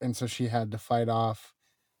 And so she had to fight off,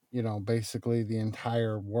 basically the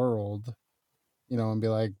entire world, and be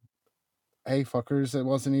like, hey, fuckers, it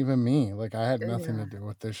wasn't even me. Like, I had nothing to Yeah. do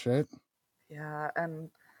with this shit. Yeah.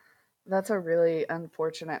 And that's a really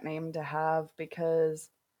unfortunate name to have because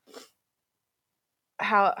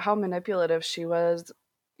how manipulative she was.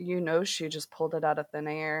 She just pulled it out of thin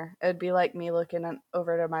air. It'd be like me looking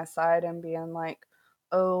over to my side and being like,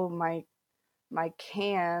 "Oh, my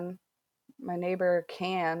can, my neighbor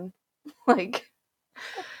can." Like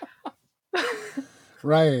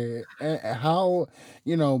Right. And how,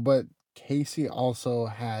 but Casey also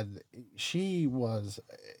had, she was,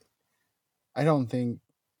 I don't think,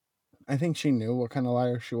 I think she knew what kind of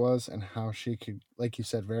liar she was and how she could, like you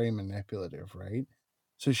said, very manipulative, right?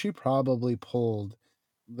 So she probably pulled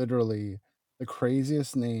literally the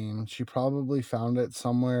craziest name. She probably found it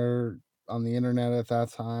somewhere on the internet at that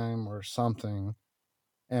time or something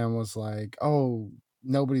and was like, oh,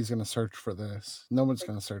 nobody's going to search for this. Nobody's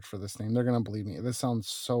going to search for this name. They're going to believe me. This sounds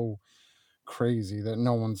so crazy that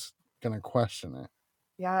no one's going to question it.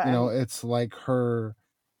 yeah, and It's like her,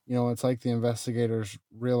 it's like the investigators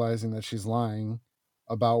realizing that she's lying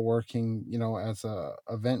about working, as a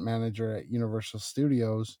event manager at Universal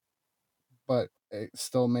Studios, but it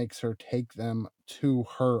still makes her take them to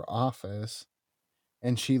her office,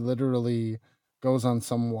 and she literally goes on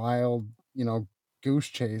some wild, goose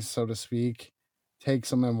chase, so to speak, takes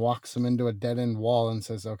them and walks them into a dead end wall and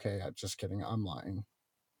says, "Okay, just kidding, I'm lying."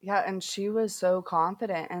 yeah, and she was so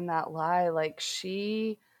confident in that lie. Like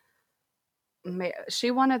she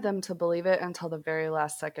wanted them to believe it until the very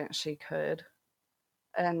last second she could.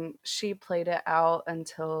 And she played it out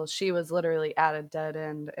until she was literally at a dead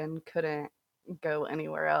end and couldn't go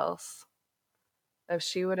anywhere else. If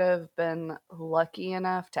she would have been lucky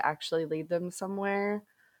enough to actually lead them somewhere,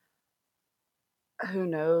 who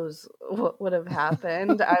knows what would have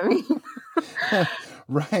happened? I mean,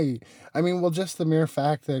 Right. I mean, well, just the mere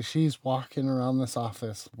fact that she's walking around this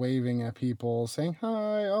office waving at people, saying,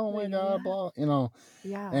 "Hi, oh my God," yeah, blah,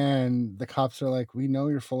 yeah, and the cops are like, "We know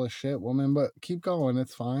you're full of shit, woman, but keep going,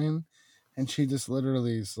 it's fine." And she just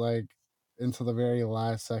literally is like, until the very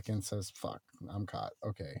last second says, "Fuck, I'm caught.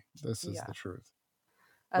 Okay, this is yeah. the truth."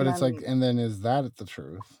 But And it's like, then and then is that the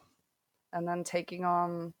truth? taking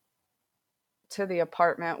on to the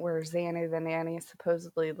apartment where Zanny the nanny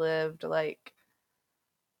supposedly lived, like,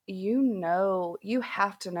 you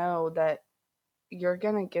have to know that you're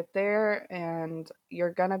gonna get there and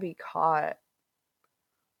you're gonna be caught.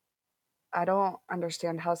 I don't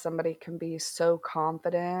understand how somebody can be so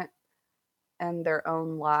confident in their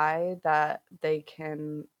own lie that they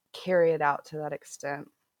can carry it out to that extent.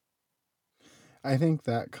 I think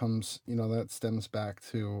that comes, that stems back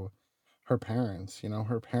to her parents.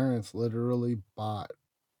 Her parents literally bought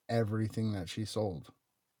everything that she sold.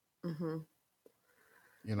 Hmm.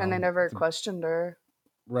 You And they know, never the, questioned her.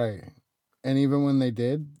 right. And even when they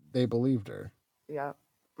did, they believed her. Yeah.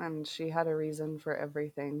 And she had a reason for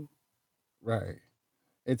everything. Right.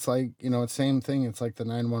 It's like, it's same thing. It's like the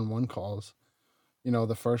 911 calls.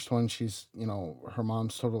 The first one, she's, her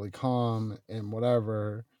mom's totally calm and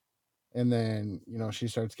whatever. And then, she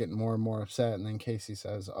starts getting more and more upset. And then Casey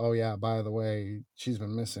says, "Oh, yeah, by the way, she's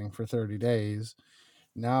been missing for 30 days.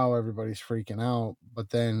 Now everybody's freaking out." But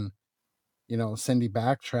then, Cindy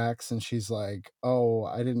backtracks and she's like, "Oh,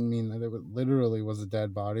 I didn't mean that it literally was a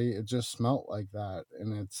dead body. It just smelt like that."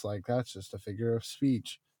 And it's like, that's just a figure of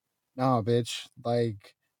speech. Nah, bitch.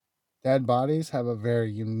 Like, dead bodies have a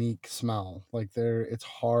very unique smell. Like, it's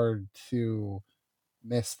hard to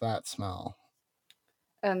miss that smell.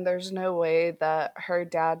 And there's no way that her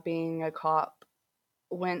dad, being a cop,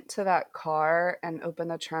 went to that car and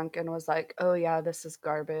opened the trunk and was like, "Oh, yeah, this is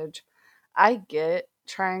garbage." I get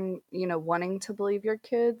trying, wanting to believe your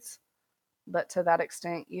kids, but to that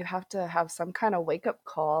extent, you have to have some kind of wake up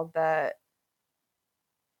call that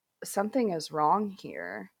something is wrong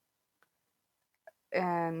here.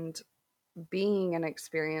 And being an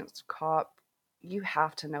experienced cop, you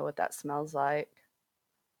have to know what that smells like.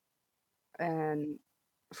 And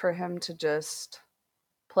for him to just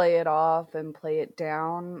play it off and play it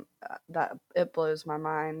down, that it blows my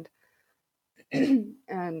mind. And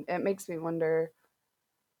it makes me wonder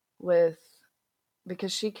with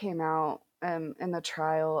because she came out in the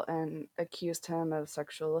trial and accused him of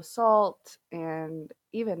sexual assault, and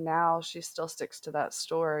even now she still sticks to that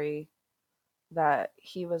story that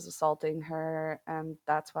he was assaulting her, and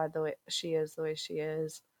that's why the way she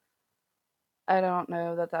is. I don't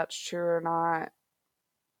know that that's true or not.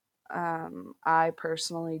 I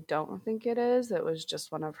personally don't think it is. It was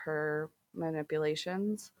just one of her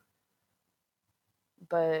manipulations.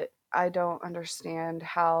 But I don't understand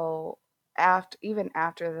how even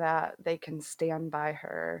after that they can stand by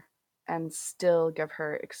her and still give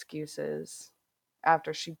her excuses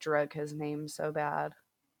after she drug his name so bad.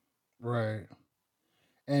 Right.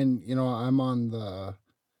 And, I'm on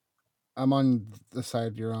the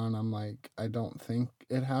side you're on. I'm like, I don't think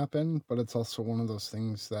it happened, but it's also one of those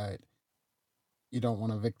things that you don't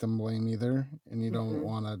want to victim blame either, and you don't Hmm.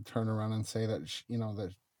 want to turn around and say that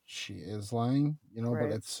that she is lying. But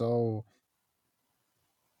Right. it's so.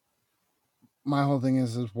 My whole thing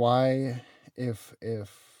is why, if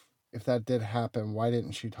that did happen, why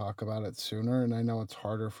didn't she talk about it sooner? And I know it's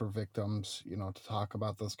harder for victims, to talk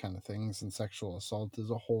about those kind of things, and sexual assault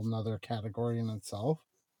is a whole nother category in itself.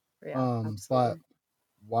 Yeah, But absolutely.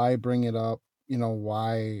 why bring it up?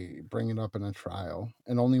 Why bring it up in a trial?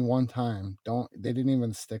 And only one time. They didn't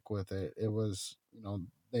even stick with it. It was,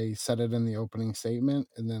 they said it in the opening statement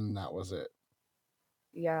and then that was it.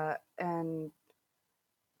 Yeah, and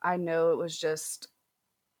I know it was just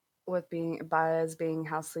with being Baez being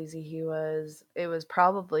how sleazy he was, it was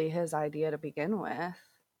probably his idea to begin with.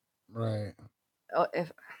 Right. Oh,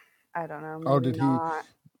 if I don't know, Oh, maybe not.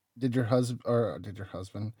 did your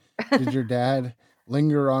husband, did your dad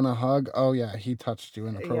linger on a hug? Oh yeah, he touched you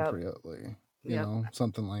Yep, inappropriately. yep.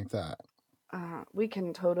 Something like that. We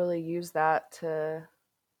can totally use that to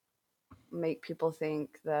make people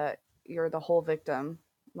think that you're the whole victim.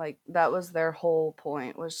 Like that was their whole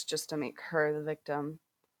point, was just to make her the victim.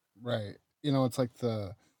 Right. It's like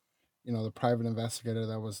the private investigator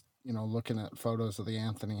that was, looking at photos of the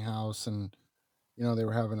Anthony house, and they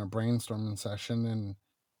were having a brainstorming session, and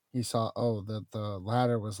he saw, oh, that the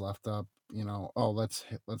ladder was left up, oh, let's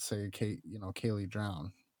say Kate, Kaylee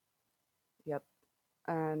drowned. Yep.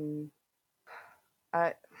 And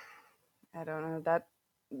I don't know,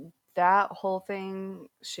 that whole thing,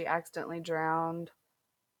 she accidentally drowned,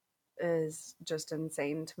 is just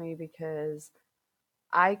insane to me, because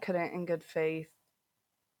I couldn't in good faith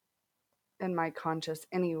in my conscience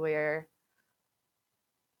anywhere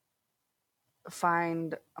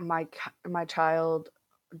find my child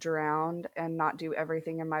drowned and not do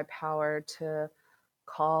everything in my power to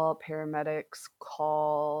call paramedics,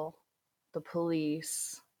 call the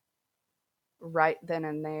police right then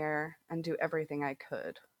and there, and do everything I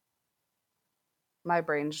could. My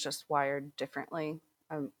brain's just wired differently.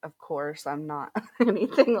 Of course, I'm not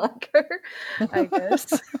anything like her, I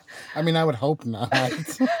guess. I mean, I would hope not.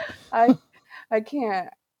 I can't.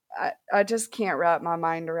 I just can't wrap my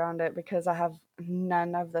mind around it, because I have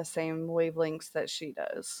none of the same wavelengths that she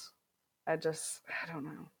does. I don't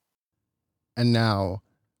know. And now,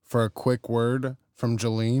 for a quick word from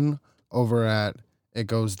Jolene over at It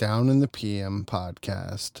Goes Down in the PM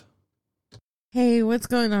podcast. Hey, what's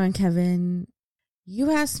going on, Kevin?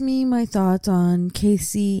 You asked me my thoughts on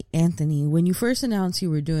Casey Anthony. When you first announced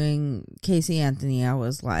you were doing Casey Anthony, I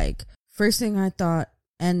was like, first thing I thought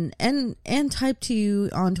and typed to you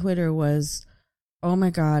on Twitter was, oh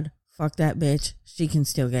my God, fuck that bitch. She can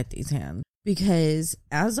still get these hands. Because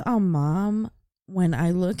as a mom, when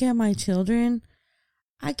I look at my children,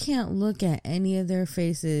 I can't look at any of their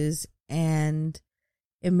faces and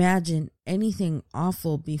imagine anything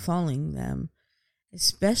awful befalling them,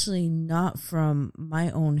 especially not from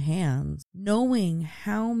my own hands. Knowing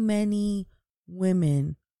how many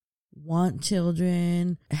women want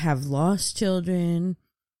children, have lost children,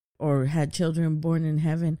 or had children born in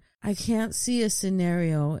heaven, I can't see a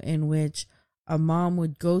scenario in which a mom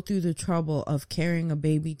would go through the trouble of carrying a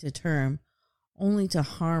baby to term only to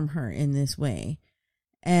harm her in this way.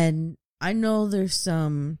 And I know there's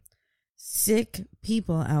some sick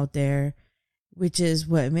people out there, which is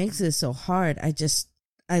what makes it so hard.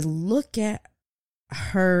 I look at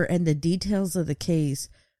her and the details of the case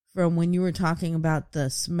from when you were talking about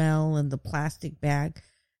the smell and the plastic bag.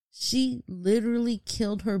 She literally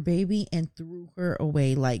killed her baby and threw her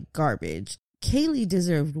away like garbage. Kaylee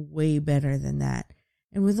deserved way better than that.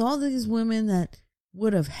 And with all these women that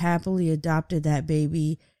would have happily adopted that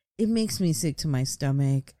baby, it makes me sick to my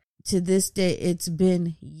stomach. To this day, it's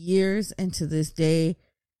been years, and to this day,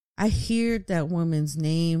 I hear that woman's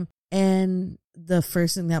name, and the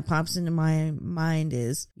first thing that pops into my mind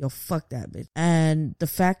is, yo, fuck that bitch. And the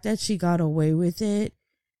fact that she got away with it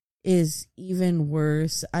is even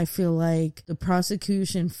worse. I feel like the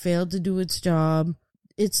prosecution failed to do its job.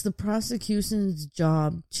 It's the prosecution's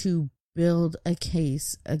job to build a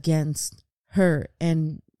case against her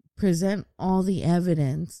and present all the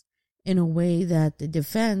evidence in a way that the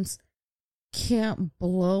defense can't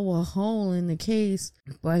blow a hole in the case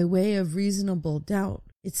by way of reasonable doubt.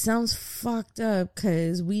 It sounds fucked up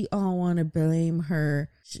because we all want to blame her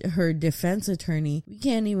defense attorney. We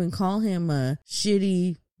can't even call him a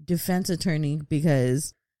shitty defense attorney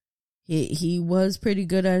because he was pretty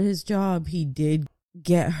good at his job. He did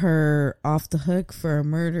get her off the hook for a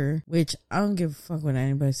murder, which I don't give a fuck what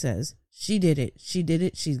anybody says. She did it. She did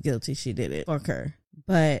it. She's guilty. She did it. Fuck her.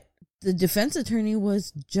 But the defense attorney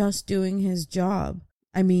was just doing his job.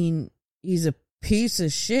 I mean, he's a piece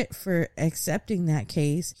of shit for accepting that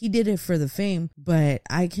case. He did it for the fame, but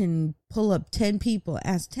I can pull up 10 people,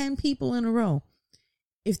 ask 10 people in a row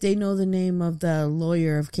if they know the name of the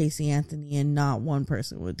lawyer of Casey Anthony, and not one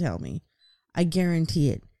person would tell me. I guarantee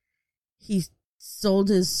it. He sold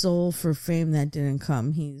his soul for fame that didn't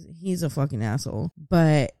come. He's a fucking asshole.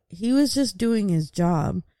 But he was just doing his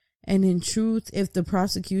job. And in truth, if the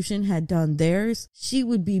prosecution had done theirs, she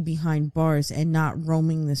would be behind bars and not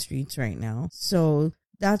roaming the streets right now. So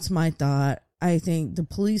that's my thought. I think the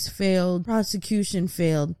police failed, prosecution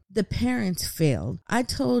failed, the parents failed. I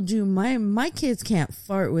told you my kids can't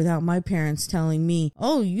fart without my parents telling me,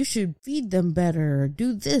 oh, you should feed them better, or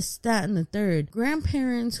do this, that, and the third.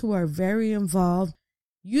 Grandparents who are very involved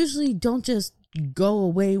usually don't just go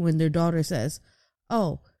away when their daughter says,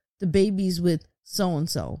 oh, the baby's with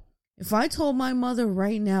so-and-so. If I told my mother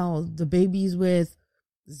right now the baby's with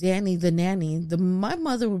Zanny the nanny, my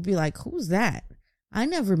mother would be like, who's that? I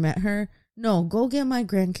never met her. No, go get my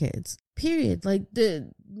grandkids. Period. Like,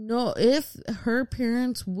 if her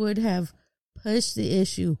parents would have pushed the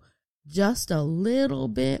issue just a little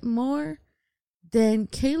bit more, then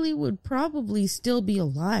Kaylee would probably still be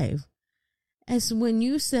alive. As when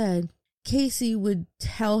you said Casey would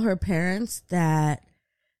tell her parents that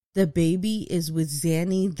the baby is with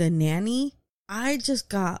Zanny the nanny, I just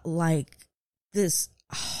got like this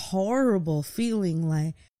horrible feeling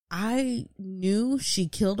like I knew she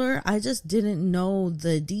killed her. I just didn't know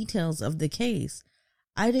the details of the case.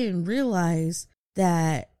 I didn't realize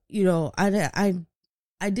that,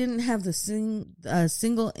 I didn't have the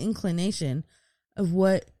single inclination of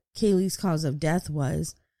what Kaylee's cause of death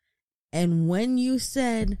was. And when you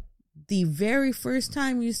said, the very first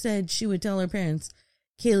time you said she would tell her parents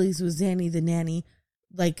Kaylee's was Zanny the nanny,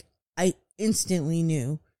 like, I instantly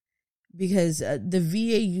knew, because the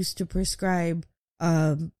VA used to prescribe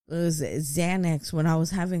it was Xanax when I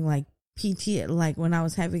was having like PT, like when I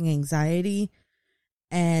was having anxiety,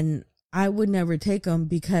 and I would never take them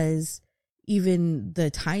because even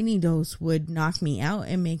the tiny dose would knock me out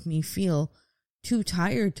and make me feel too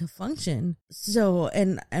tired to function. So,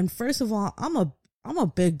 and first of all, I'm a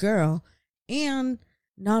big girl, and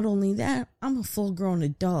not only that, I'm a full-grown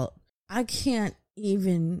adult. I can't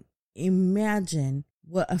even imagine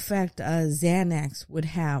what effect a Xanax would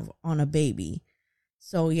have on a baby.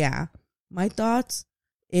 So yeah, my thoughts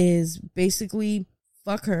is basically,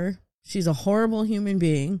 fuck her. She's a horrible human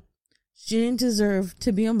being. She didn't deserve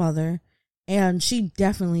to be a mother, and she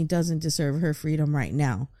definitely doesn't deserve her freedom right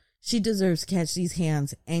now. She deserves to catch these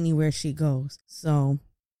hands anywhere she goes. So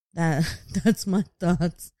that's my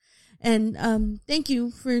thoughts. And thank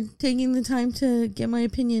you for taking the time to get my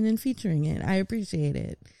opinion and featuring it. I appreciate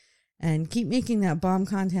it. And keep making that bomb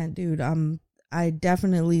content, dude. I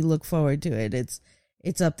definitely look forward to it.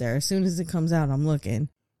 It's up there. As soon as it comes out, I'm looking.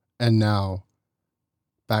 And now,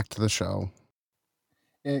 back to the show.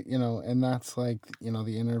 And that's like,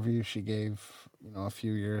 the interview she gave, a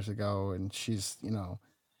few years ago, and she's,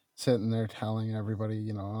 sitting there telling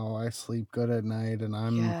everybody, oh, I sleep good at night, and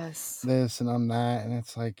I'm Yes. this and I'm that. And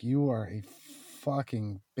it's like, you are a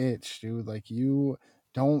fucking bitch, dude. Like, you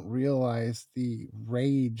don't realize the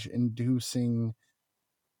rage inducing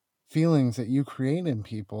feelings that you create in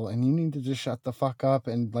people, and you need to just shut the fuck up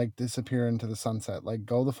and like disappear into the sunset. Like,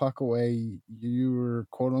 go the fuck away. You're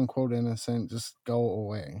quote unquote innocent. Just go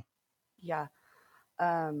away. Yeah.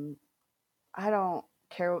 I don't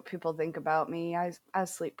care what people think about me. I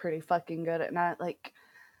sleep pretty fucking good at night. Like,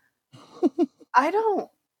 I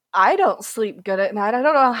don't sleep good at night. I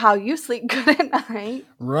don't know how you sleep good at night.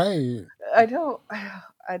 Right. I don't.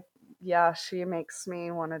 Yeah, she makes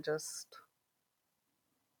me want to just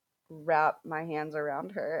wrap my hands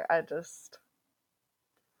around her.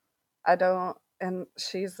 I don't. And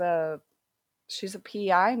she's a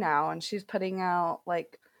PI now, and she's putting out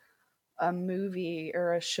like a movie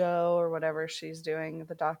or a show or whatever she's doing,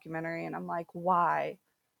 the documentary, and I'm like, why?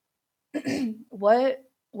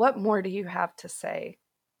 What more do you have to say?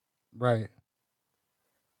 Right.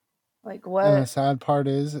 Like, And the what? sad part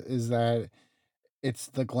is that it's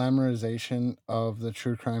the glamorization of the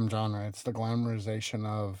true crime genre. It's the glamorization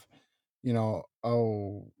of,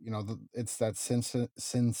 it's that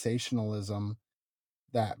sensationalism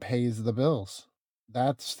that pays the bills.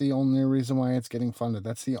 That's the only reason why it's getting funded.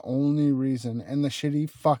 That's the only reason. And the shitty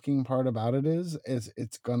fucking part about it is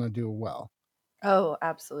it's gonna do well. Oh,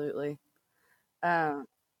 absolutely. Um,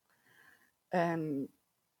 and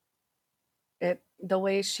the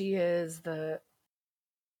way she is, the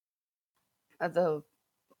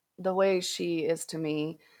the way she is to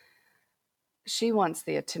me, she wants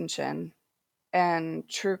the attention, and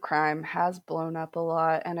true crime has blown up a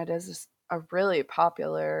lot, and it is a really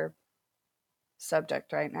popular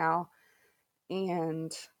subject right now,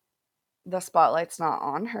 and the spotlight's not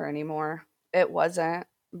on her anymore. It wasn't,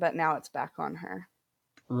 but now it's back on her.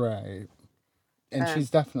 Right. And And she's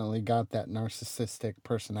definitely got that narcissistic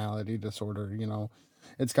personality disorder,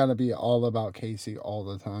 It's got to be all about Casey all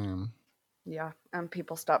the time. yeah, and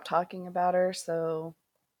people stop talking about her, so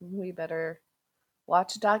we better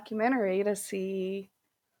watch a documentary to see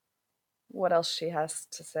what else she has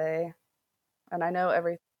to say. And I know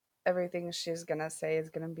everything she's gonna say is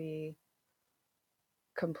gonna be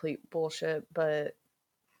complete bullshit, but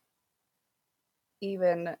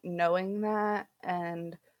even knowing that,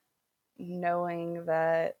 and knowing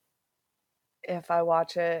that if I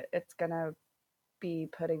watch it, it's gonna be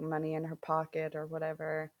putting money in her pocket or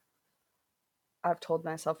whatever, I've told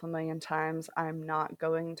myself a million times I'm not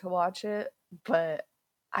going to watch it, but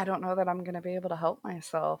I don't know that I'm gonna be able to help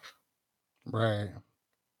myself. Right.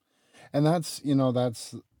 And it's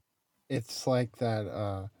like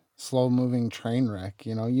that slow moving train wreck,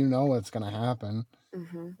 you know what's going to happen,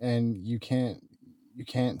 Hmm. and you can't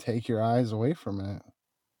take your eyes away from it.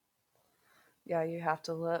 Yeah, you have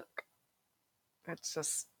to look. It's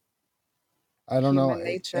just I don't know,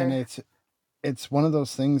 human and nature. it's one of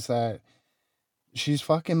those things that she's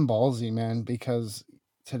fucking ballsy, man, because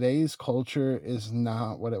today's culture is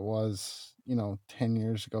not what it was, 10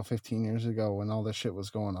 years ago, 15 years ago when all this shit was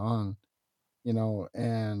going on,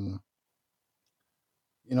 and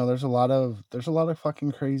there's a lot of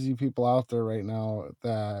fucking crazy people out there right now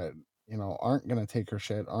that aren't gonna take her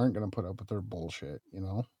shit, aren't gonna put up with her bullshit.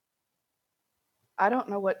 I don't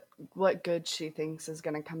know what good she thinks is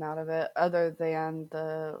going to come out of it other than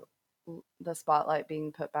the spotlight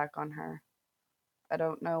being put back on her. I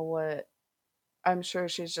don't know what. I'm sure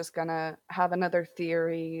she's just going to have another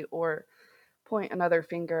theory or point another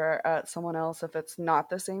finger at someone else if it's not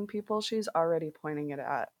the same people she's already pointing it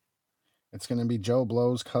at. It's gonna be Joe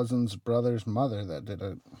Blow's cousin's brother's mother that did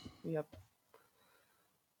it. Yep.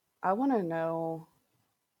 I want to know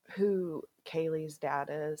who Kaylee's dad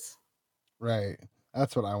is. Right.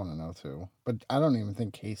 That's what I want to know too. But I don't even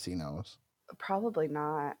think Casey knows. Probably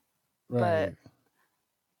not. Right.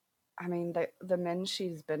 But I mean, the men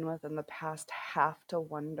she's been with in the past have to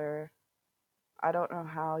wonder. I don't know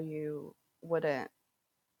how you wouldn't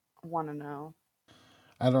want to know.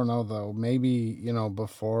 I don't know though. Maybe,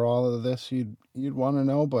 before all of this you'd want to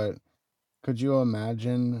know, but could you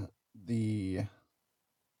imagine the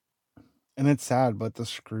and it's sad, but the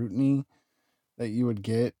scrutiny that you would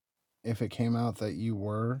get if it came out that you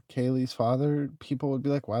were Kaylee's father, people would be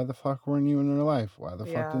like, "Why the fuck weren't you in her life? Why the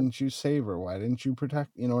fuck Yeah, didn't you save her? Why didn't you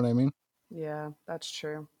protect?" You know what I mean? yeah, that's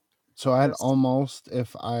true. So I'd Just almost,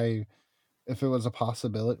 if it was a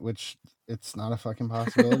possibility, which it's not a fucking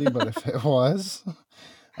possibility, but if it was,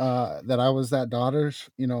 that I was that daughter's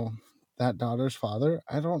father,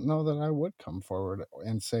 I don't know that I would come forward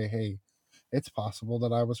and say, "Hey, it's possible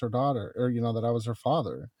that I was her daughter," or that I was her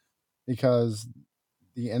father, because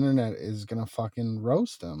the internet is gonna fucking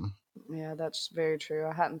roast him. yeah, that's very true.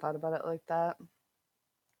 I hadn't thought about it like that.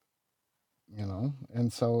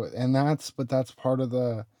 And so, but that's part of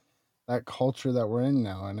that culture that we're in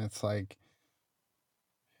now, and it's like,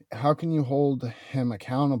 how can you hold him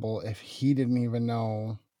accountable if he didn't even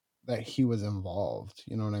know that he was involved?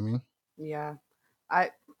 You know what I mean? Yeah.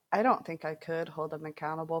 I I don't think I could hold him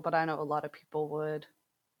accountable, but I know a lot of people would.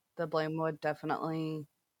 The blame would definitely,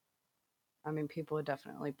 I mean, people would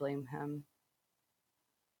definitely blame him,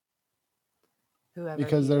 whoever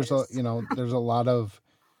Because he there's a is. there's a lot of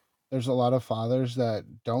there's a lot of fathers that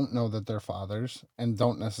don't know that they're fathers and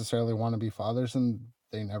don't necessarily want to be fathers, and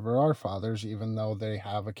they never are fathers even though they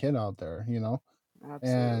have a kid out there. Absolutely.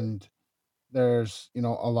 And there's a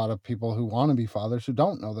lot of people who want to be fathers who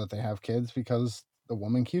don't know that they have kids because the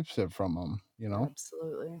woman keeps it from them.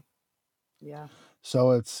 Absolutely. Yeah.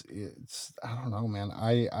 So it's I don't know, man.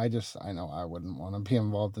 I know I wouldn't want to be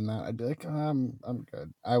involved in that. I'd be like, I'm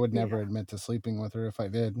good. I would Yeah. never admit to sleeping with her if I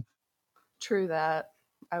did. True that.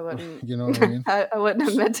 I wouldn't You know what I mean? I wouldn't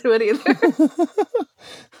admit to it either.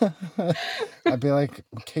 I'd be like,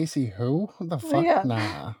 Casey, who? What the fuck? Yeah.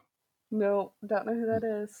 Nah, No, don't know who that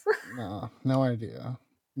is. nah, no idea,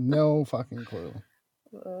 no fucking clue.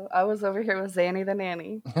 I was over here with Zanny the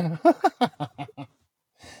nanny.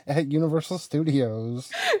 At Universal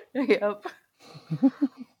Studios. Yep.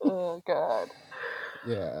 Oh God.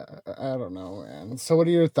 Yeah, I don't know, man. So, what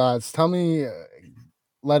are your thoughts? Tell me,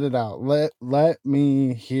 let it out. Let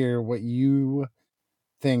me hear what you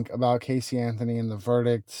think about Casey Anthony and the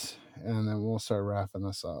verdict, and then we'll start wrapping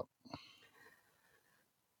this up.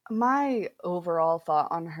 My overall thought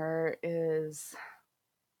on her is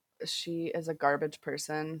she is a garbage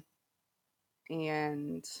person,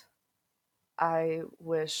 and I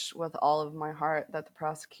wish with all of my heart that the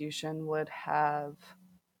prosecution would have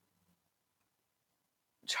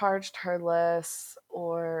charged her less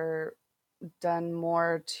or done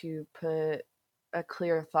more to put a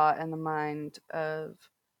clear thought in the mind of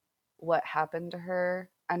what happened to her.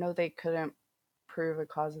 I know they couldn't prove a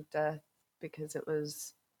cause of death because it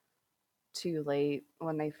was too late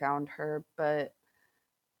when they found her, but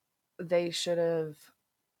they should have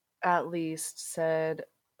at least said,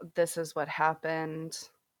 this is what happened,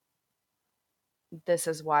 this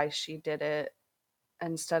is why she did it,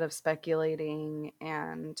 instead of speculating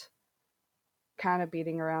and kind of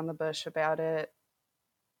beating around the bush about it.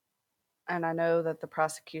 And I know that the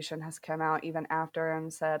prosecution has come out even after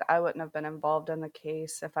and said, I wouldn't have been involved in the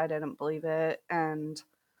case if I didn't believe it. And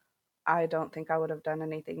I don't think I would have done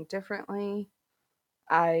anything differently.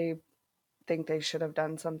 I think they should have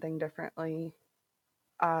done something differently.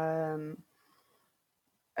 Um,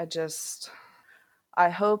 I just, I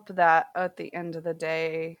hope that at the end of the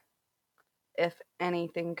day, if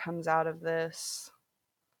anything comes out of this,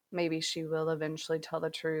 maybe she will eventually tell the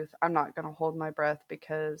truth. I'm not going to hold my breath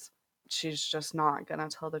because she's just not going to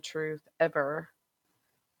tell the truth ever.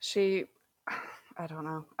 She, I don't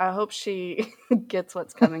know. I hope she gets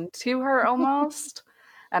what's coming to her almost.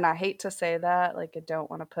 And I hate to say that, like I don't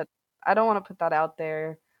want to put that out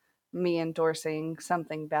there, me endorsing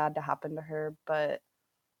something bad to happen to her, but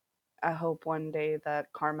I hope one day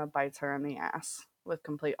that karma bites her in the ass, with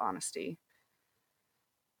complete honesty.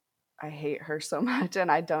 I hate her so much, and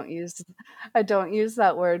I don't use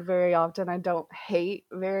that word very often. I don't hate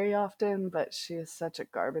very often, but she is such a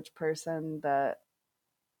garbage person that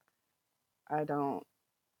I don't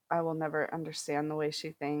I will never understand the way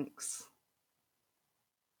she thinks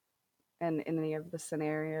in any of the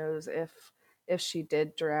scenarios. If she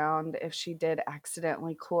did drown, if she did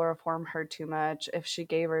accidentally chloroform her too much, if she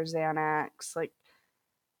gave her Xanax, like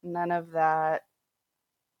none of that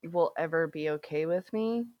will ever be okay with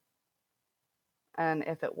me. And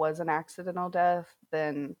if it was an accidental death,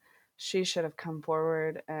 then she should have come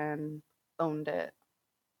forward and owned it.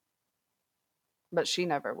 But she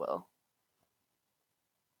never will.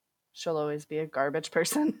 She'll always be a garbage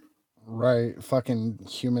person. Right. Fucking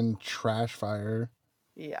human trash fire.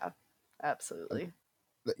 Yeah, absolutely.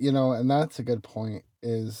 And that's a good point,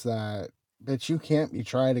 is that, bitch, you can't be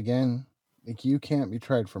tried again. Like, you can't be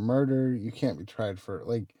tried for murder. You can't be tried for,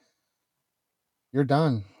 like, you're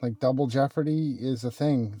done. Like, double jeopardy is a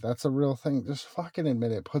thing. That's a real thing. Just fucking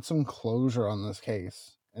admit it. Put some closure on this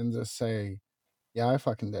case and just say, yeah, I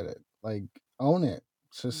fucking did it. Like, own it.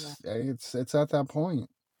 It's Yeah. just, it's at that point.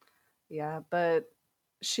 Yeah, but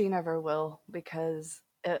she never will, because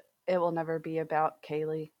it will never be about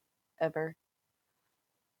Kaylee ever.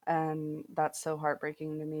 And that's so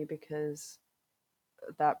heartbreaking to me, because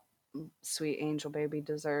that sweet angel baby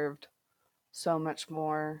deserved so much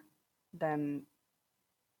more than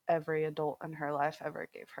every adult in her life ever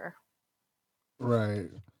gave her. Right.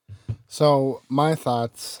 So, my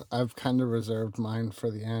thoughts, I've kind of reserved mine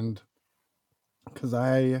for the end, because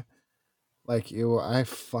like you, I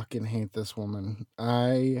fucking hate this woman.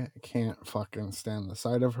 I can't fucking stand the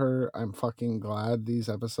sight of her. I'm fucking glad these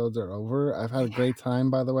episodes are over. I've had a great time,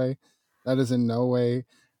 by the way. That is in no way,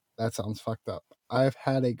 that sounds fucked up. I've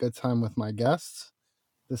had a good time with my guests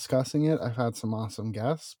discussing it. I've had some awesome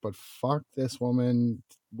guests, but fuck this woman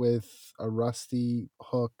with a rusty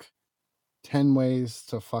hook 10 ways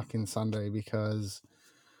to fucking Sunday, because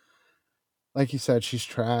like you said, she's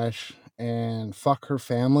trash, and fuck her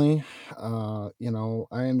family. I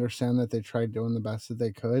understand that they tried doing the best that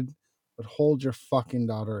they could, but hold your fucking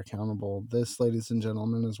daughter accountable. This, ladies and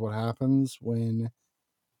gentlemen, is what happens when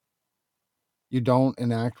you don't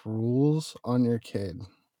enact rules on your kid.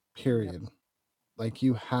 Period. Yep. Like,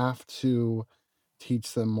 you have to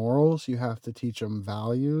teach them morals, you have to teach them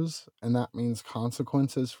values, and that means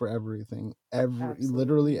consequences for everything.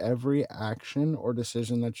 Literally Absolutely. every action or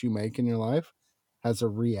decision that you make in your life has a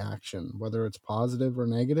reaction, whether it's positive or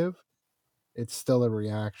negative. It's still a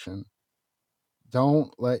reaction.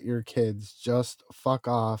 Don't let your kids just fuck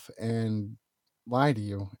off and lie to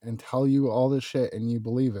you and tell you all this shit and you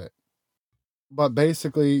believe it. But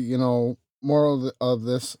basically, moral of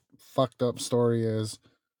this fucked up story is,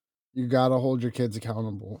 you gotta hold your kids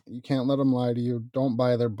accountable. You can't let them lie to you. Don't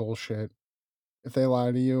buy their bullshit. If they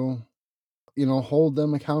lie to you, hold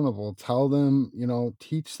them accountable. Tell them,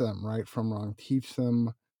 teach them right from wrong. Teach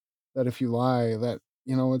them that if you lie, that,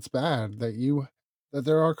 it's bad, that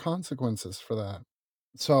there are consequences for that.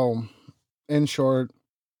 So, in short,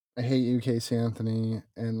 I hate you, Casey Anthony,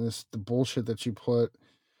 and the bullshit that you put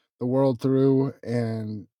the world through,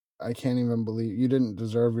 and I can't even believe you didn't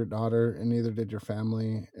deserve your daughter, and neither did your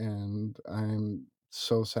family. And I'm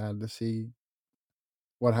so sad to see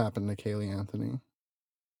what happened to Kaylee Anthony.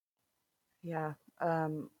 Yeah.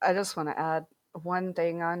 I just want to add one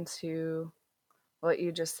thing on to what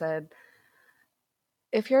you just said.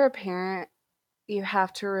 If you're a parent, you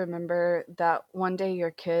have to remember that one day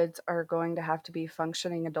your kids are going to have to be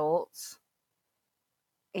functioning adults.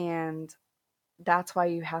 And that's why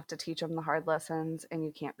you have to teach them the hard lessons, and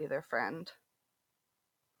you can't be their friend.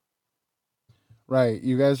 Right.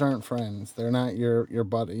 You guys aren't friends. They're not your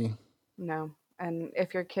buddy. No. And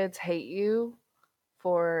if your kids hate you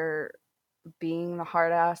for being the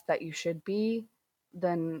hard ass that you should be,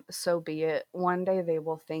 then so be it. One day they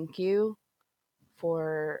will thank you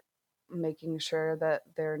for making sure that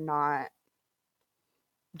they're not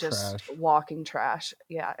just Trash. walking trash.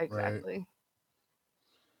 Yeah, Right. exactly.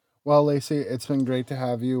 Well, Lacey, it's been great to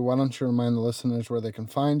have you. Why don't you remind the listeners where they can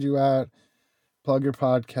find you at? Plug your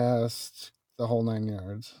podcast, the whole 9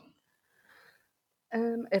 yards.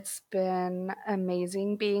 It's been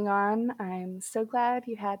amazing being on. I'm so glad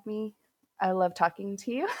you had me. I love talking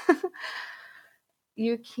to you.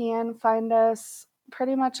 You can find us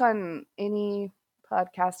pretty much on any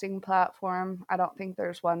podcasting platform. I don't think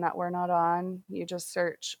there's one that we're not on. You just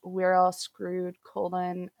search We're All Screwed,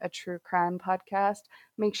 a true crime podcast.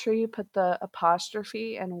 Make sure you put the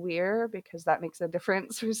apostrophe and we're, because that makes a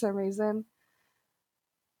difference for some reason.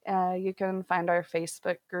 You can find our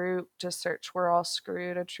Facebook group. Just search We're All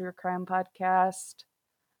Screwed, a true crime podcast.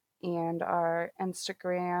 And our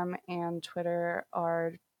Instagram and Twitter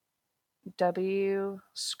are W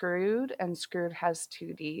Screwed, and Screwed has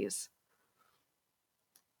 2 D's.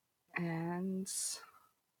 And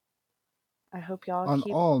I hope y'all On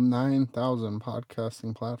keep. all 9,000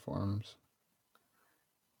 podcasting platforms.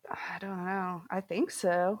 I don't know. I think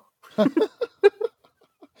so.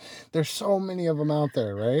 There's so many of them out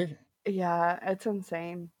there, right? Yeah, it's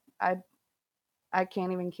insane. I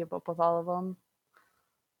can't even keep up with all of them.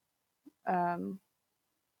 I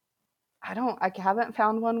haven't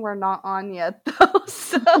found one we're not on yet though.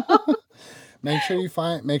 So Make sure you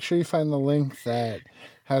find the link that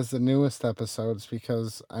has the newest episodes,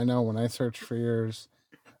 because I know when I search for yours,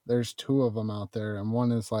 there's 2 of them out there, and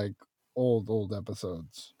one is like old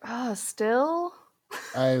episodes. Still?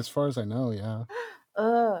 As far as I know, yeah.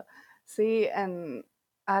 See, and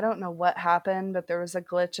I don't know what happened, but there was a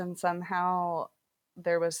glitch and somehow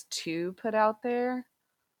there was 2 put out there.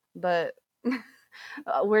 But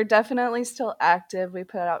we're definitely still active. We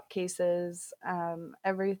put out cases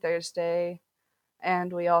every Thursday,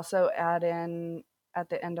 and we also add in at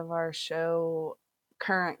the end of our show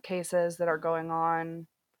current cases that are going on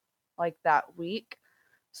like that week.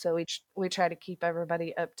 So we try to keep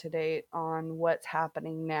everybody up to date on what's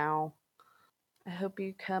happening now. I hope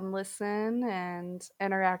you come listen and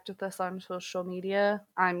interact with us on social media.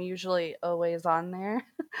 I'm usually always on there.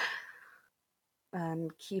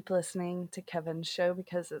 And keep listening to Kevin's show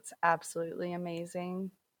because it's absolutely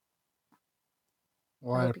amazing.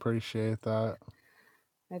 Well, I appreciate that.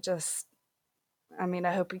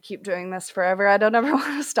 I hope you keep doing this forever. I don't ever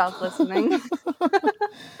want to stop listening.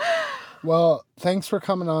 Well, thanks for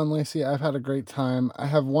coming on, Lacy. I've had a great time. I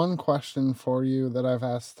have one question for you that I've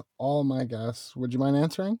asked all my guests. Would you mind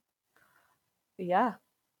answering? Yeah,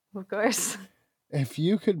 of course. If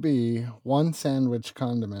you could be one sandwich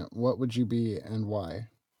condiment, what would you be and why?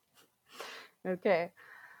 Okay.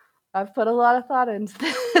 I've put a lot of thought into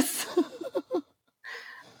this.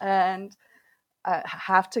 And I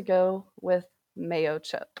have to go with mayo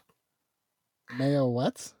chip. Mayo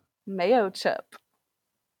what? Mayo chip.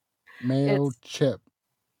 Mayo chip.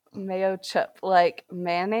 Mayo chip, like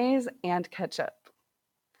mayonnaise and ketchup.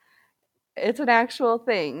 It's an actual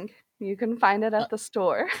thing. You can find it at the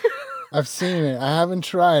store. I've seen it. I haven't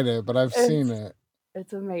tried it, but I've seen it.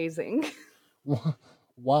 It's amazing.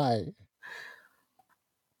 Why?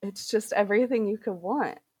 It's just everything you could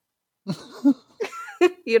want.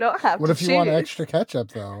 You don't have to. What if you want extra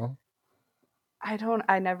ketchup though?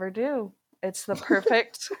 I never do. It's the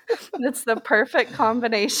perfect it's the perfect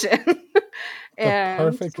combination. The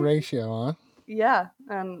perfect ratio, huh? Yeah,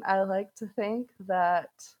 and I like to think that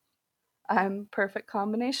I'm perfect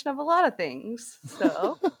combination of a lot of things.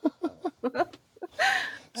 So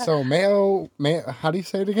So mayo, how do you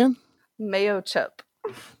say it again? Mayo chip.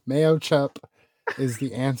 Mayo chip is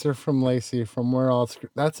the answer from Lacy from We're All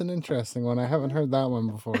Screwed. That's an interesting one. I haven't heard that one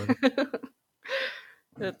before.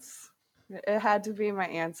 It had to be my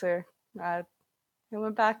answer. I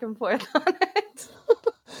went back and forth on it.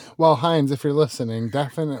 Well, Heinz, if you're listening,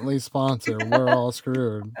 definitely sponsor We're All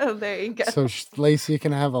Screwed. Oh, there you go. So Lacy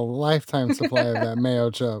can have a lifetime supply of that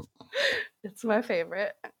mayo chip. It's my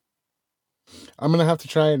favorite. I'm gonna have to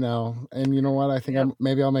try it now, and you know what? I think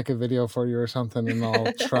maybe I'll make a video for you or something, and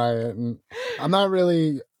I'll try it. And I'm not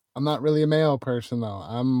really a mayo person though.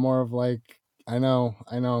 I'm more of like I know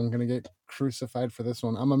I'm gonna get crucified for this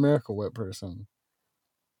one. I'm a Miracle Whip person.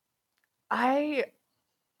 I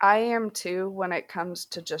am too when it comes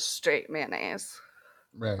to just straight mayonnaise,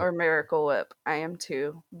 right? Or Miracle Whip. I am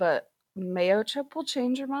too, but mayo chip will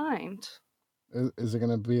change your mind. Is it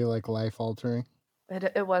gonna be like life altering?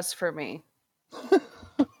 It was for me.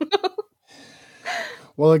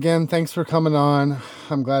 Well, again, thanks for coming on.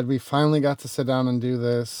 I'm glad we finally got to sit down and do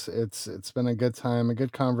this. It's been a good time, a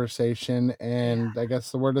good conversation, and I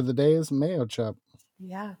guess the word of the day is mayo chip.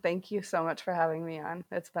 Yeah, thank you so much for having me on.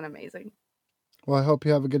 It's been amazing. Well, I hope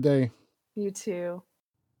you have a good day. You too.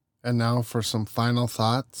 And now for some final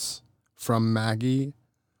thoughts from Maggie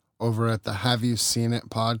over at the Have You Seen It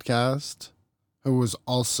podcast, who was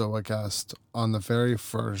also a guest on the very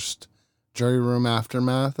first Jury Room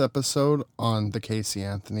Aftermath episode on the Casey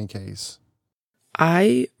Anthony case.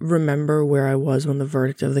 I remember where I was when the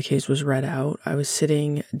verdict of the case was read out. I was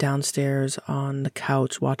sitting downstairs on the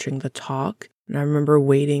couch watching the talk, and I remember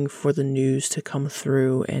waiting for the news to come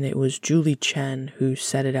through, and it was Julie Chen who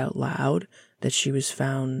said it out loud that she was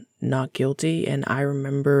found not guilty, and I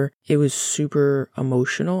remember it was super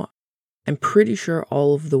emotional. I'm pretty sure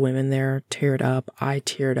all of the women there teared up. I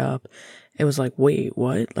teared up. It was like, wait,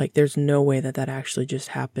 what? Like, there's no way that actually just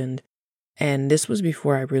happened. And this was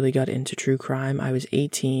before I really got into true crime. I was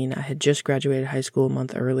 18. I had just graduated high school a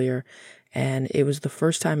month earlier. And it was the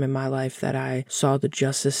first time in my life that I saw the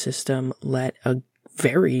justice system let a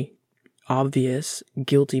very obvious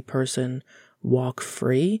guilty person walk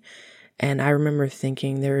free. And I remember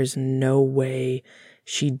thinking, there is no way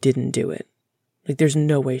she didn't do it. Like, there's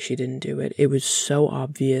no way she didn't do it. It was so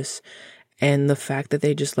obvious. And the fact that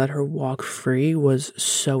they just let her walk free was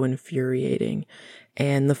so infuriating.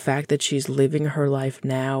 And the fact that she's living her life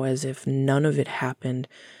now as if none of it happened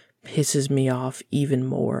pisses me off even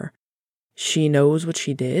more. She knows what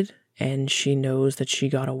she did, and she knows that she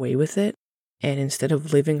got away with it. And instead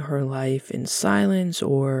of living her life in silence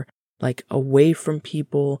or like away from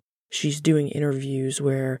people, she's doing interviews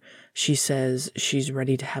where she says she's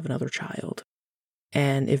ready to have another child.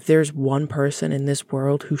 And if there's one person in this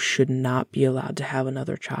world who should not be allowed to have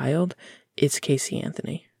another child, it's Casey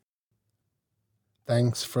Anthony.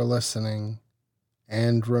 Thanks for listening.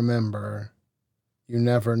 And remember, you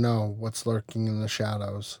never know what's lurking in the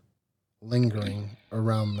shadows, lingering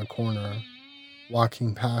around the corner,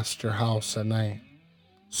 walking past your house at night.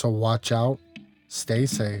 So watch out, stay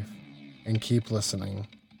safe, and keep listening.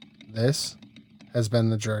 This has been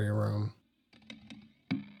The Jury Room.